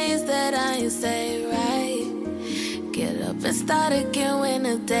things that I ain't say right. Get up and start again when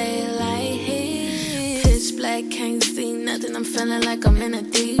the daylight hits. Pitch black, can't see nothing. I'm feeling like I'm in a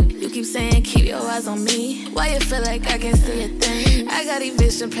deep. You keep saying keep your eyes on me. Why you feel like I can't see a thing? I got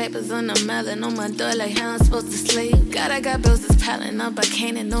eviction papers on the melon on my door like how I'm supposed to sleep. God, I got bills that's piling up. I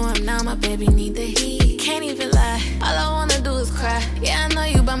can't ignore them now. My baby need the heat. Can't even lie. All I wanna do is cry. Yeah, I know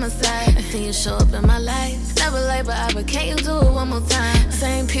you by my side. I seen you show up in my life. Never late, but can't you do it one more time?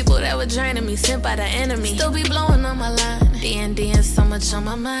 Same people that were draining me, sent by the enemy, still be blowing on my line. D&D and so much on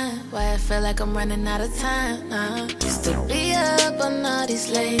my mind. Why I feel like I'm running out of time. Used to be up on all these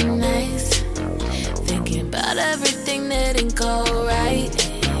late nights, thinking about everything that didn't go right,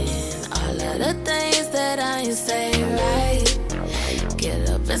 and all of the things that I ain't say right. Get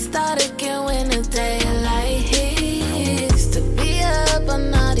up and start again when the daylight hits. Used to be up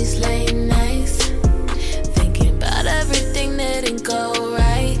on all these late nights, thinking about everything that didn't go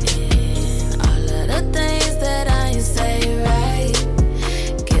right, and all of the things that I ain't say right.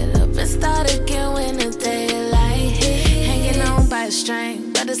 Get up and start again when the daylight hits. Hanging on by a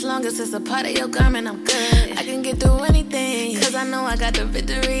string, but as long as it's a part of your garment, I'm good. I can get through anything, cause I know I got the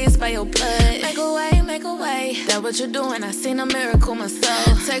victory, it's by your blood. Make a way, make a way. That what you're doing, I seen a miracle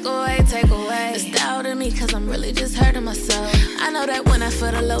myself. Take away, it's doubt in me, cause I'm really just hurting myself. I know that when I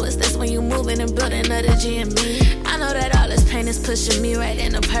feel the lowest, that's when you moving and building energy in me. I know that all this pain is pushing me right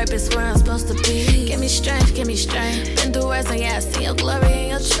into purpose where I'm supposed to be. Give me strength, been through worse, and yeah, I see your glory and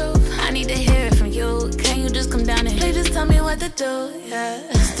your truth. I need to hear it from you. Can you just come down and please just tell me what to do? Yeah,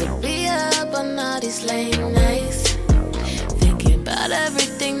 used to be up on all these late nights, thinking about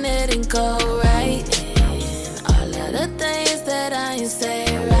everything that didn't go right, and all of the things that I ain't say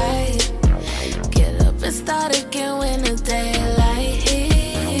right. Get up and start again when the daylight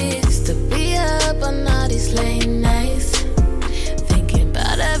hits. Used to be up on all these late nights, thinking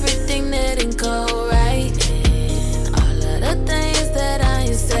about everything that didn't go right, and all of the things that I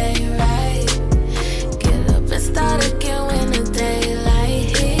ain't say right. Get up and start again when the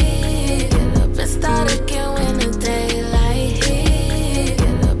daylight hits. Get up and start again when the daylight hits.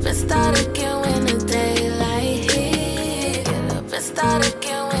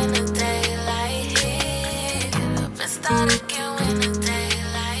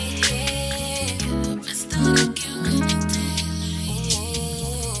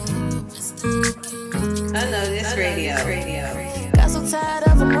 Unnoticed Radio. Got so tired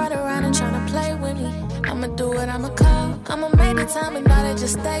of them running around and trying to play with me. I'ma do it, I'ma call. I'ma make the time and now they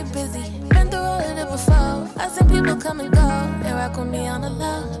just stay busy. Been through all of it before. I seen people come and go. They rock with me on the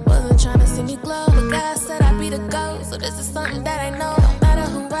low. Wasn't trying to see me glow. But God said I'd be the GOAT. So this is something that I know. No matter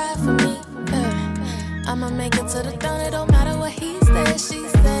who ride for me. I'ma make it to the throne. It don't matter what he said, she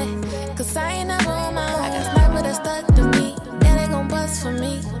said. Cause I ain't never on my own. I got sniper that stuck to me. Yeah, they gon' bust for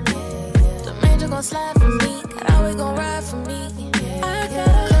me. The major gon' slide for me. God always gon' ride for me. I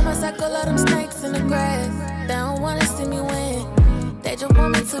gotta clear my cycle of them snakes in the grass. They don't wanna see me win. They just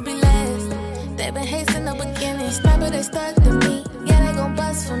want me to be last. They been hasting the beginning. Sniper, they stuck to me. Yeah, they gon'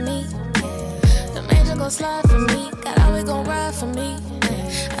 bust for me. The major gon' slide for me. God always gon' ride for me.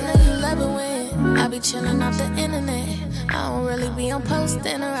 I know you love it when I be chillin' off the internet. I don't really be on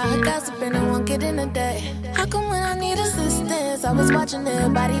posting around here gossiping and won't get in the day. How come when I need assistance, I was watching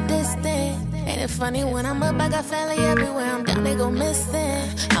everybody distant? Ain't it funny when I'm up, I got family everywhere. I'm down, they go missing.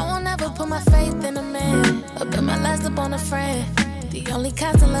 I won't ever put my faith in a man or put my last up on a friend. The only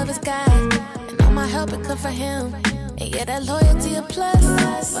constant love is God, and all my help it come from Him. And yeah, that loyalty a plus,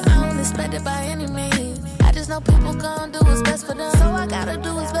 but I don't expect it by any means. I just know people gon' do what's best for them, so I gotta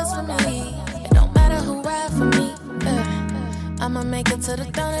do what's best for me. It don't matter who ride for me. I'ma make it to the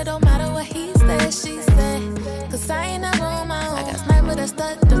throne. It don't matter what he said, she said. Cause I ain't never on my own. I got sniper that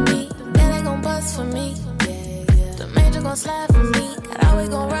stuck to me. Yeah, they gon' bust for me. The major gon' slide for me. God always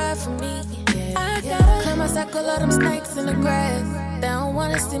gon' ride for me. I gotta clear my cycle of them snakes in the grass. They don't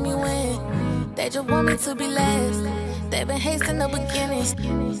wanna see me win. They just want me to be last. They been hasting the beginnings.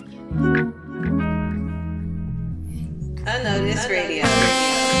 Unnoticed Radio.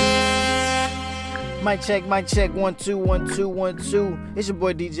 Mic check, 1 2 1 2 1 2. It's your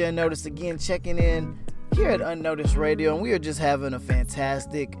boy DJ-Unnoticed again, checking in here at Unnoticed Radio, and we are just having a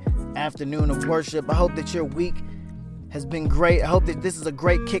fantastic afternoon of worship. I hope that your week has been great. I hope that this is a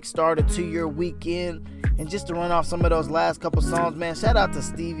great kickstarter to your weekend. And just to run off some of those last couple songs, man, shout out to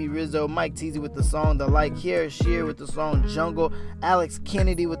Stevie Rizzo, Mike Teasy with the song The Like, Kiara Shear with the song Jungle, Alex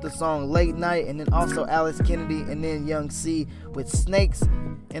Kennedy with the song Late Night, and then also Alex Kennedy and then Young C with Snakes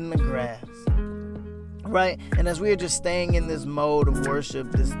in the Grass. Right? And as we are just staying in this mode of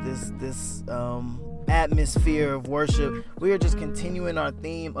worship, this atmosphere of worship, we are just continuing our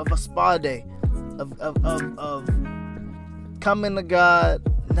theme of a spa day, of coming to God,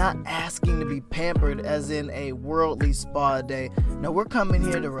 not asking to be pampered as in a worldly spa day. No, we're coming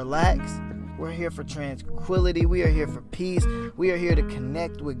here to relax. We're here for tranquility. We are here for peace. We are here to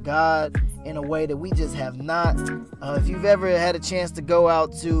connect with God in a way that we just have not. If you've ever had a chance to go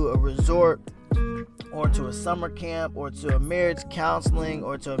out to a resort or to a summer camp or to a marriage counseling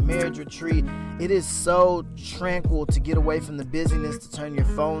or to a marriage retreat, it is so tranquil to get away from the busyness, to turn your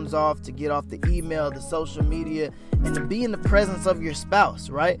phones off, to get off the email, the social media, and to be in the presence of your spouse,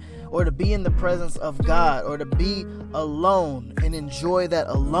 right? Or to be in the presence of God, or to be alone and enjoy that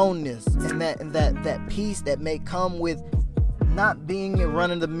aloneness and that peace that may come with not being a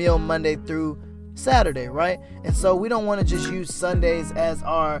run-of-the-mill Monday through Saturday, right? And so we don't want to just use Sundays as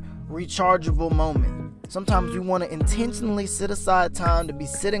our rechargeable moment. Sometimes we want to intentionally set aside time to be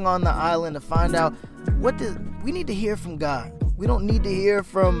sitting on the island to find out we need to hear from God. We don't need to hear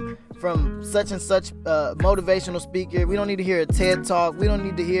from such and such motivational speaker. We don't need to hear a TED talk. We don't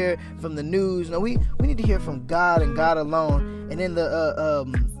need to hear from the news. No, we need to hear from God and God alone. And in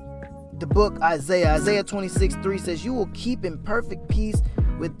the book Isaiah 26:3 says, "You will keep in perfect peace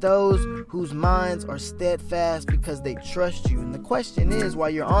with those whose minds are steadfast because they trust you." And the question is, while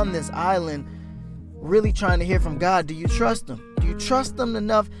you're on this island really trying to hear from God, do you trust Him? Do you trust Him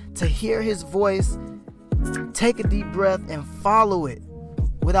enough to hear His voice, take a deep breath, and follow it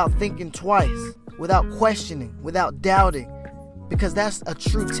without thinking twice, without questioning, without doubting? Because that's a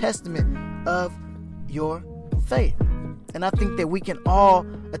true testament of your faith. And I think that we can all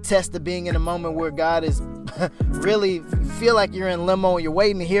attest to being in a moment where God is really feel like you're in limbo and you're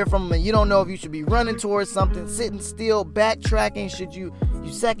waiting to hear from Him, and you don't know if you should be running towards something, sitting still, backtracking. Should you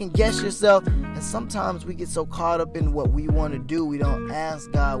second guess yourself? And sometimes we get so caught up in what we want to do, we don't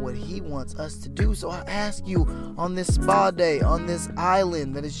ask God what He wants us to do. So I ask you on this spa day, on this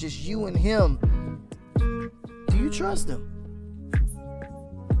island that is just you and Him, do you trust Him?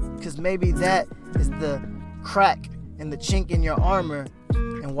 Because maybe that is the crack and the chink in your armor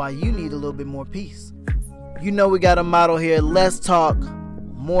and why you need a little bit more peace. You know we got a motto here: less talk,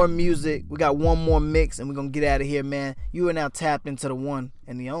 more music. We got one more mix and we're gonna get out of here, man. You are now tapped into the one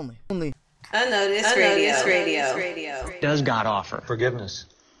and the only. Unnoticed Radio. Does God offer forgiveness?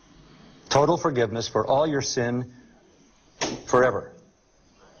 Total forgiveness for all your sin forever.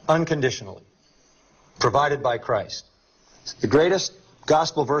 Unconditionally. provided by Christ. It's the greatest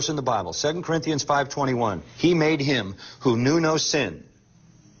gospel verse in the Bible, 2 Corinthians 5:21. He made him who knew no sin,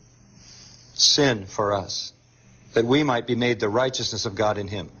 sin for us, that we might be made the righteousness of God in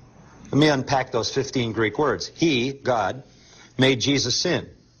him. Let me unpack those 15 Greek words. He, God, made Jesus sin.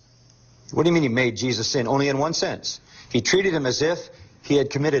 What do you mean he made Jesus sin? Only in one sense. He treated him as if he had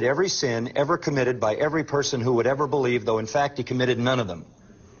committed every sin ever committed by every person who would ever believe, though in fact he committed none of them.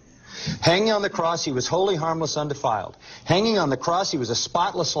 Hanging on the cross, he was wholly harmless, undefiled. Hanging on the cross, he was a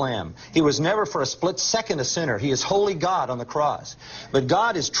spotless lamb. He was never for a split second a sinner. He is holy God on the cross. But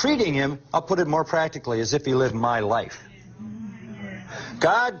God is treating him, I'll put it more practically, as if he lived my life.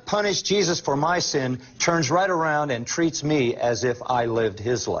 God punished Jesus for my sin, turns right around and treats me as if I lived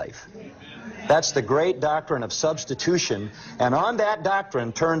his life. That's the great doctrine of substitution, and on that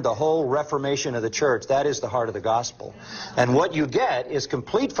doctrine turned the whole Reformation of the church. That is the heart of the gospel. And what you get is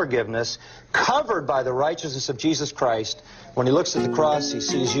complete forgiveness covered by the righteousness of Jesus Christ. When he looks at the cross, he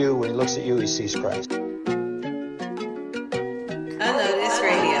sees you. When he looks at you, he sees Christ. Unnoticed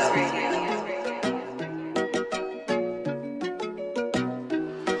Radio.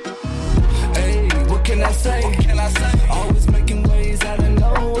 Hey, what can I say? Always making ways out of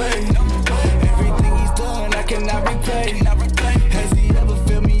no way. I cannot repay. Has he ever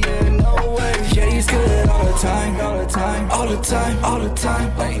filled me in? No way. Yeah, he's good all the time, all the time, all the time, all the time.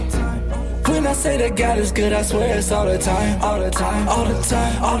 When I say that God is good, I swear it's all the time, all the time, all the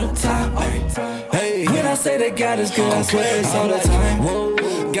time, all the time. Hey, when I say that God is good, I swear it's all the time. Whoa.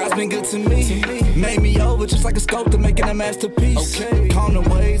 God's been good to me, made me over just like a sculptor making a masterpiece. Calm the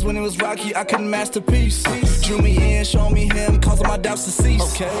waves when it was rocky, I couldn't masterpiece. Drew me in, showed me him, causing my doubts to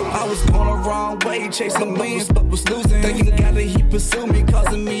cease. I was going the wrong way, chasing wins, but was losing. Thanking God that he pursued me,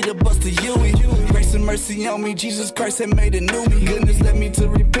 causing me to bust a Huey. Grace and mercy on me, Jesus Christ had made it new me. Goodness led me to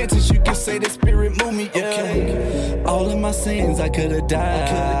repentance, you can say the spirit moved me, yeah. All of my sins I could have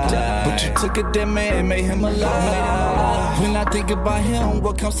died, but you took a dead man, made him alive. When I think about him,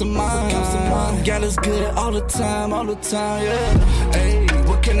 what comes to mind? God is good all the time, yeah. Hey,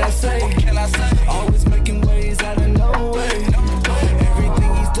 what can I say? Always making ways out of no way.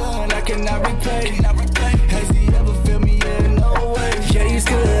 Everything he's done, I cannot repay. Has he ever filled me in? No way. Yeah, he's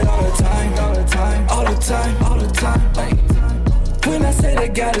good all the time, all the time, all the time, all the time. When I say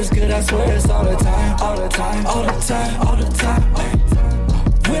that God is good, I swear it's all the time, all the time, all the time, all the time.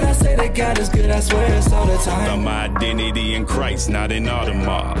 When I say that God is good, I swear it's all the time. Found my identity in Christ, not in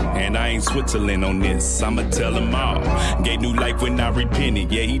Audemars. And I ain't Switzerland on this, I'ma tell them all. Gave new life when I repented,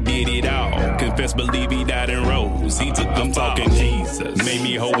 yeah, he did it all. Confess, believe he died and rose. He took them talking Jesus. Made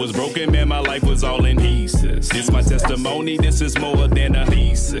me whole, was broken, man, my life was all in pieces. This my testimony, this is more than a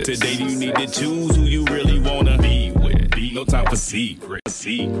thesis. Today you need to choose who you really wanna be with. No time for secret,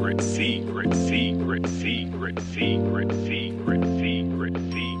 secret, secret, secret, secret, secret, secret, secret,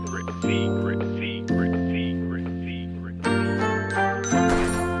 secret, secret, secret, secret.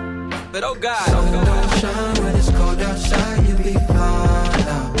 But oh God, sun don't shine when it's cold outside, you be fine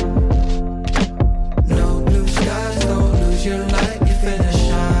out. No blue skies, don't lose your light, you finna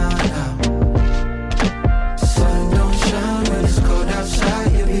shine out. Sun don't shine when it's cold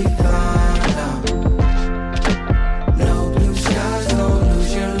outside, you be fine out. No blue skies, don't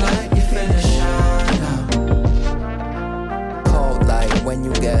lose your light, you finna shine out. Cold light when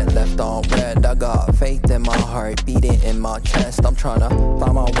you get left on red, I got faith in my heart, beating in my chest. I'm tryna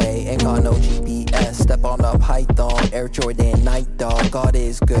find my way, ain't got no GPS. Step on a python, Air Jordan, night dog. God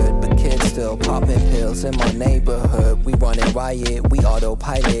is good, but kids still popping pills in my neighborhood. We running riot, we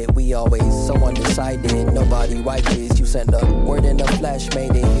autopilot. We always so undecided, nobody righteous. You sent the word in the flesh,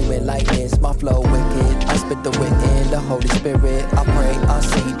 made it human likeness. My flow wicked, I spit the wit in the Holy Spirit. I pray I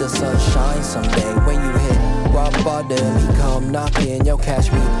see the sunshine someday. When you hit rock bottom, he come knocking. Yo, catch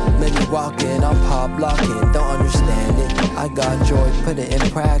me, let me walking. I'm pop locking, don't understand it. I got joy, put it in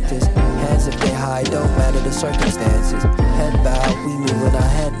practice. Hands if they high, don't matter the circumstances. Head bow, we moving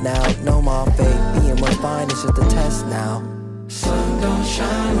ahead now. No more fake, being what's fine, it's just a test now. Sun don't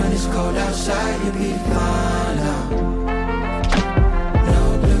shine when it's cold outside, you be fine now.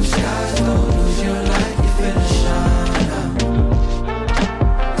 No blue skies, don't lose your light, you finna shine now.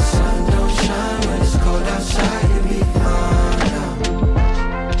 Sun don't shine when it's cold outside, you be fine now.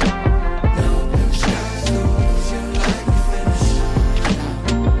 No blue skies, don't lose your light, you finna shine now.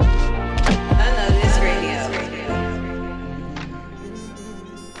 Unnoticed Radio.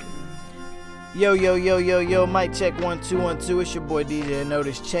 Yo, mic check 1 2 1 2. It's your boy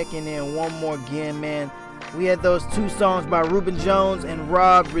DJ-Unnoticed checking in one more again, man. We had those two songs by Reuben Jones and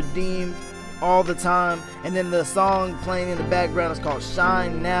Rob Redeemed. all the time. And then the song playing in the background is called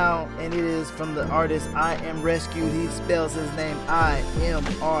Shine Now, and it is from the artist I Am Rescued. He spells his name I-M-R-S-Q-D.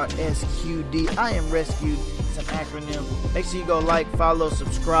 I Am Rescued. It's an acronym. Make sure you go like, follow,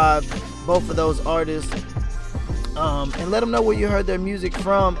 subscribe, both of those artists, and let them know where you heard their music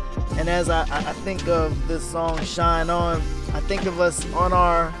from. And as I think of this song Shine On, I think of us on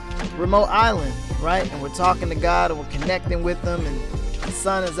our remote island, right? And we're talking to God and we're connecting with Him, and the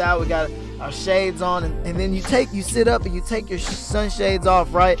sun is out, we got our shades on, and then you sit up and you take your sunshades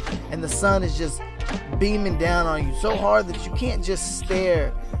off, right? And the sun is just beaming down on you so hard that you can't just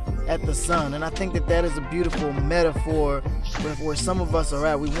stare at the sun. And I think that is a beautiful metaphor with where some of us are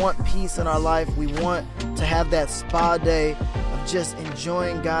at. We want peace in our life. We want to have that spa day of just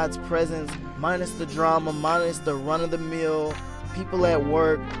enjoying God's presence, minus the drama, minus the run-of-the-mill, people at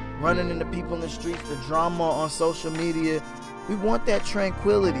work, running into people in the streets, the drama on social media. We want that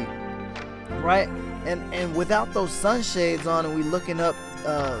tranquility, right? And without those sunshades on and we looking up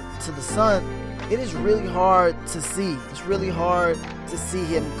to the sun, it is really hard to see. It's really hard to see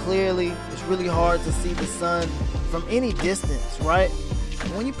Him clearly. It's really hard to see the sun from any distance, right?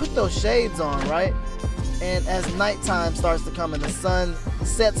 And when you put those shades on, right, and as nighttime starts to come and the sun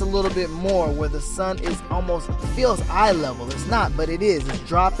sets a little bit more, where the sun is almost, feels eye level. It's not, but it is. It's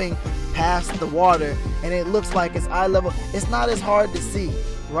dropping past the water and it looks like it's eye level. It's not as hard to see,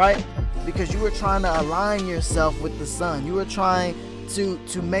 right? Because you were trying to align yourself with the sun. You were trying to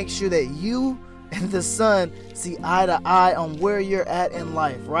make sure that you and the sun see eye to eye on where you're at in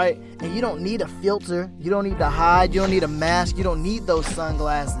life, right? And you don't need a filter. You don't need to hide. You don't need a mask. You don't need those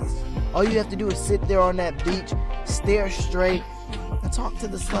sunglasses. All you have to do is sit there on that beach, stare straight, and talk to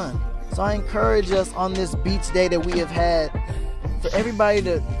the sun. So I encourage us on this beach day that we have had, for everybody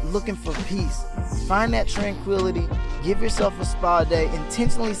to looking for peace. Find that tranquility. Give yourself a spa day.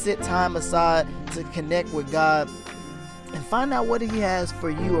 Intentionally set time aside to connect with God and find out what He has for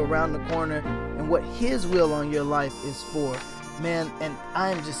you around the corner and what His will on your life is for. Man, and I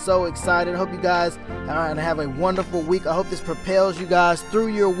am just so excited. I hope you guys are going to have a wonderful week. I hope this propels you guys through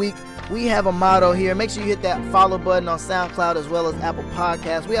your week. We have a motto here. Make sure you hit that follow button on SoundCloud as well as Apple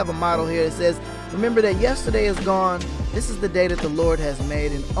Podcasts. We have a motto here that says, remember that yesterday is gone. This is the day that the Lord has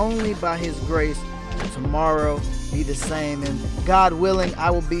made, and only by His grace will tomorrow be the same. And God willing, I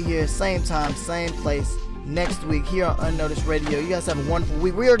will be here same time, same place next week here on Unnoticed Radio. You guys have a wonderful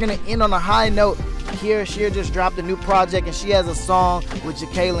week. We are going to end on a high note. Kiera Shear just dropped a new project, and she has a song with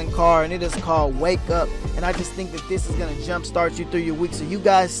Jacqueline Carr, and it is called Wake Up. And I just think that this is going to jumpstart you through your week. So you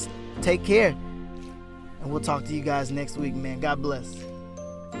guys take care, and we'll talk to you guys next week, man. God bless.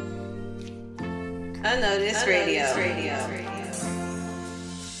 Unnoticed Radio.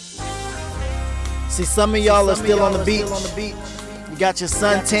 See, some of y'all are still on the beach. You got your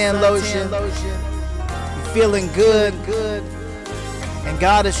suntan lotion. You're feeling good. And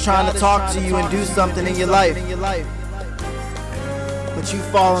God is trying to talk to you and do something in your life. But you've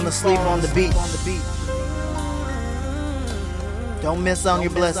fallen asleep on the beach. Don't miss on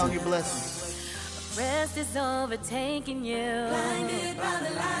your blessing. Rest is overtaking you. Blinded by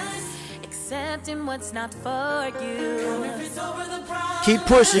the lies. Accepting what's not for you. Keep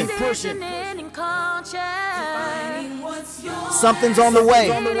pushing. Something's on the way.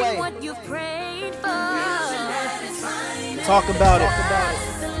 What you've prayed for. Talk about it.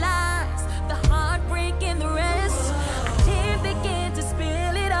 The lies, the heartbreak, and the rest. Tears begin to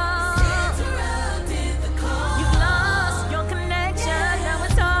spill it all. You've lost your connection. Now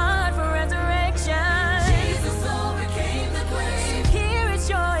it's hard for resurrection. Jesus overcame the grave. So here is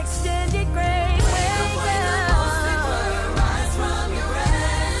your extended grace. Wake up. Rise from your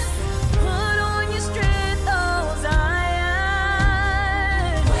rest. Put on your strength, oh Zion.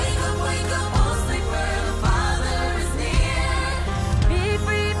 Wake up, oh sleeper. The Father is near. Be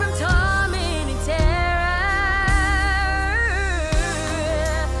free from torment and terror.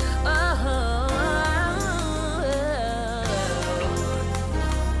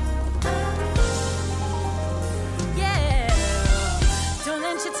 Yeah. Don't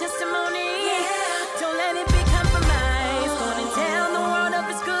let your testimony, don't let it be compromised. Go and tell the world of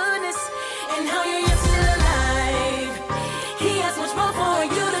His goodness and how you're still alive. He has much more for you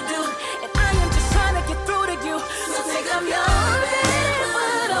to do, and I am just trying to get through to you. So take up your bed and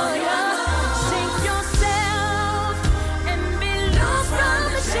put on your, shake yourself and be loose from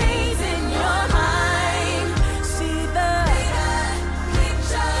the chains in your mind. See the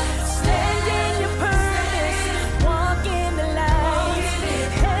picture, stand in your purpose, walk in the light.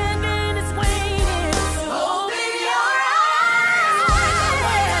 Heaven is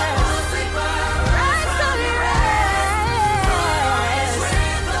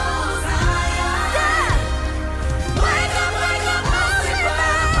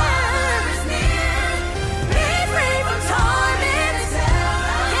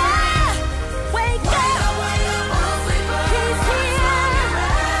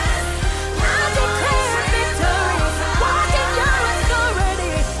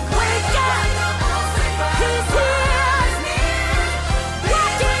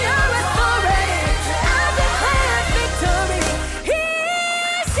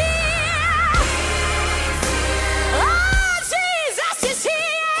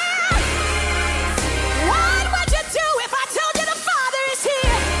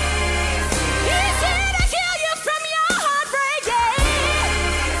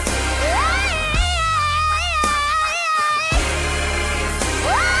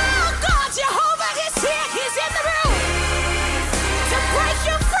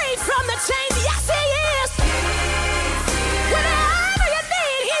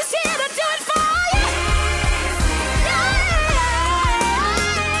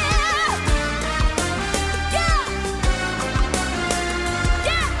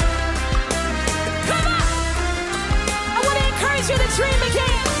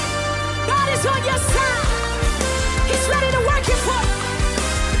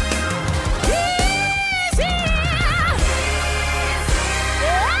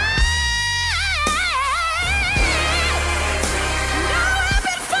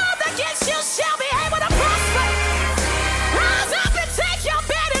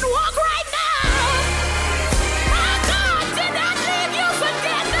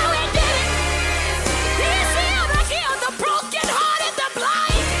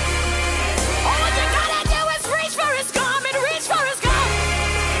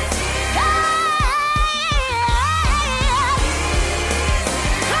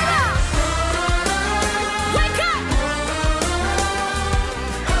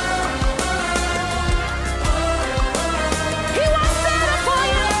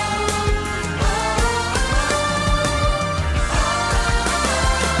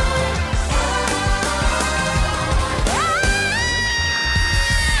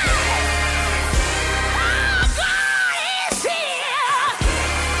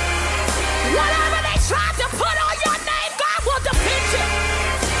Whatever they tried to put on your name, God will defend you.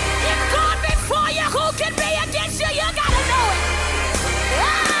 If God before you, who can be against you? You gotta know it.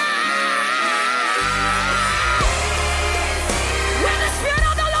 Where the Spirit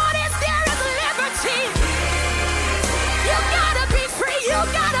of the Lord is, there is liberty. You gotta be free. You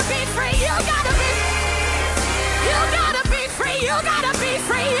gotta be free. You gotta be. You gotta be free. You gotta be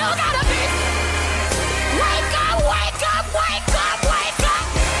free. You gotta be. Wake up! Wake up! Wake up! Wake up!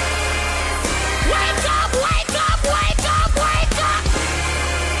 Wake up! Wake up! Wake up! Wake up!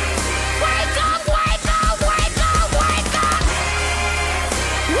 Wake up! Wake up! Wake up!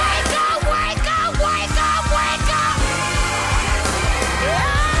 Wake up! Wake up! Wake up! Wake up! Wake up!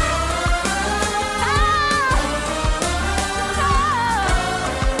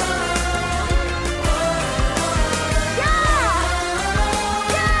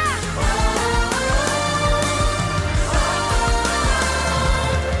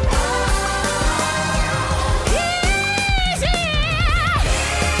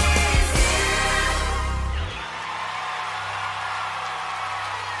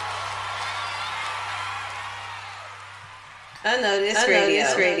 Unnoticed Radio.